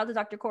to reach out to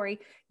Dr. Corey,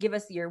 give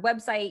us your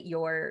website,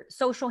 your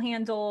social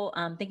handle.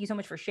 Thank you so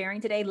much for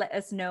sharing today. Let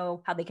us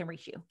know how they can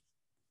reach you.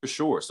 For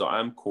sure. So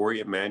I'm Corey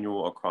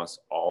Emanuel across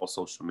all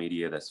social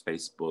media. That's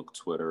Facebook,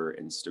 Twitter,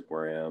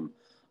 Instagram,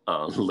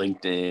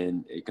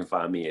 LinkedIn. You can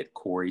find me at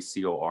Corey,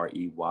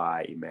 Corey,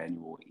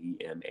 Emanuel,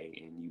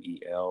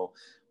 Emanuel.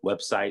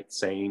 Website,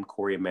 same,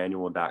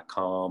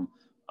 CoreyEmanuel.com.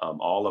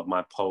 All of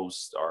my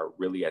posts are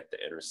really at the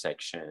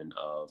intersection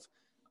of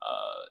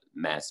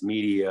mass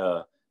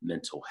media,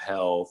 mental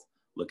health,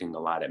 looking a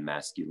lot at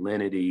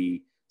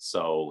masculinity.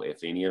 So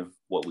if any of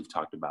what we've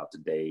talked about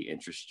today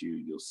interests you,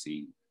 you'll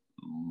see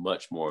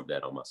much more of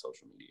that on my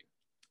social media.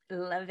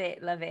 Love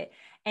it. Love it.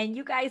 And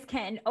you guys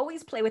can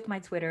always play with my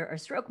Twitter or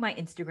stroke my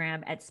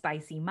Instagram at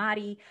Spicy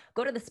Madi.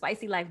 Go to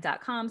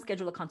thespicylife.com,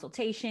 schedule a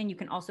consultation. You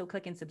can also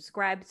click and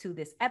subscribe to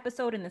this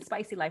episode in the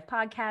Spicy Life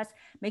podcast.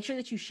 Make sure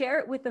that you share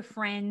it with a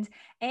friend.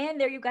 And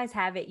there you guys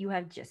have it. You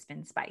have just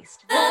been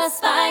spiced. The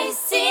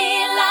Spicy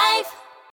Life.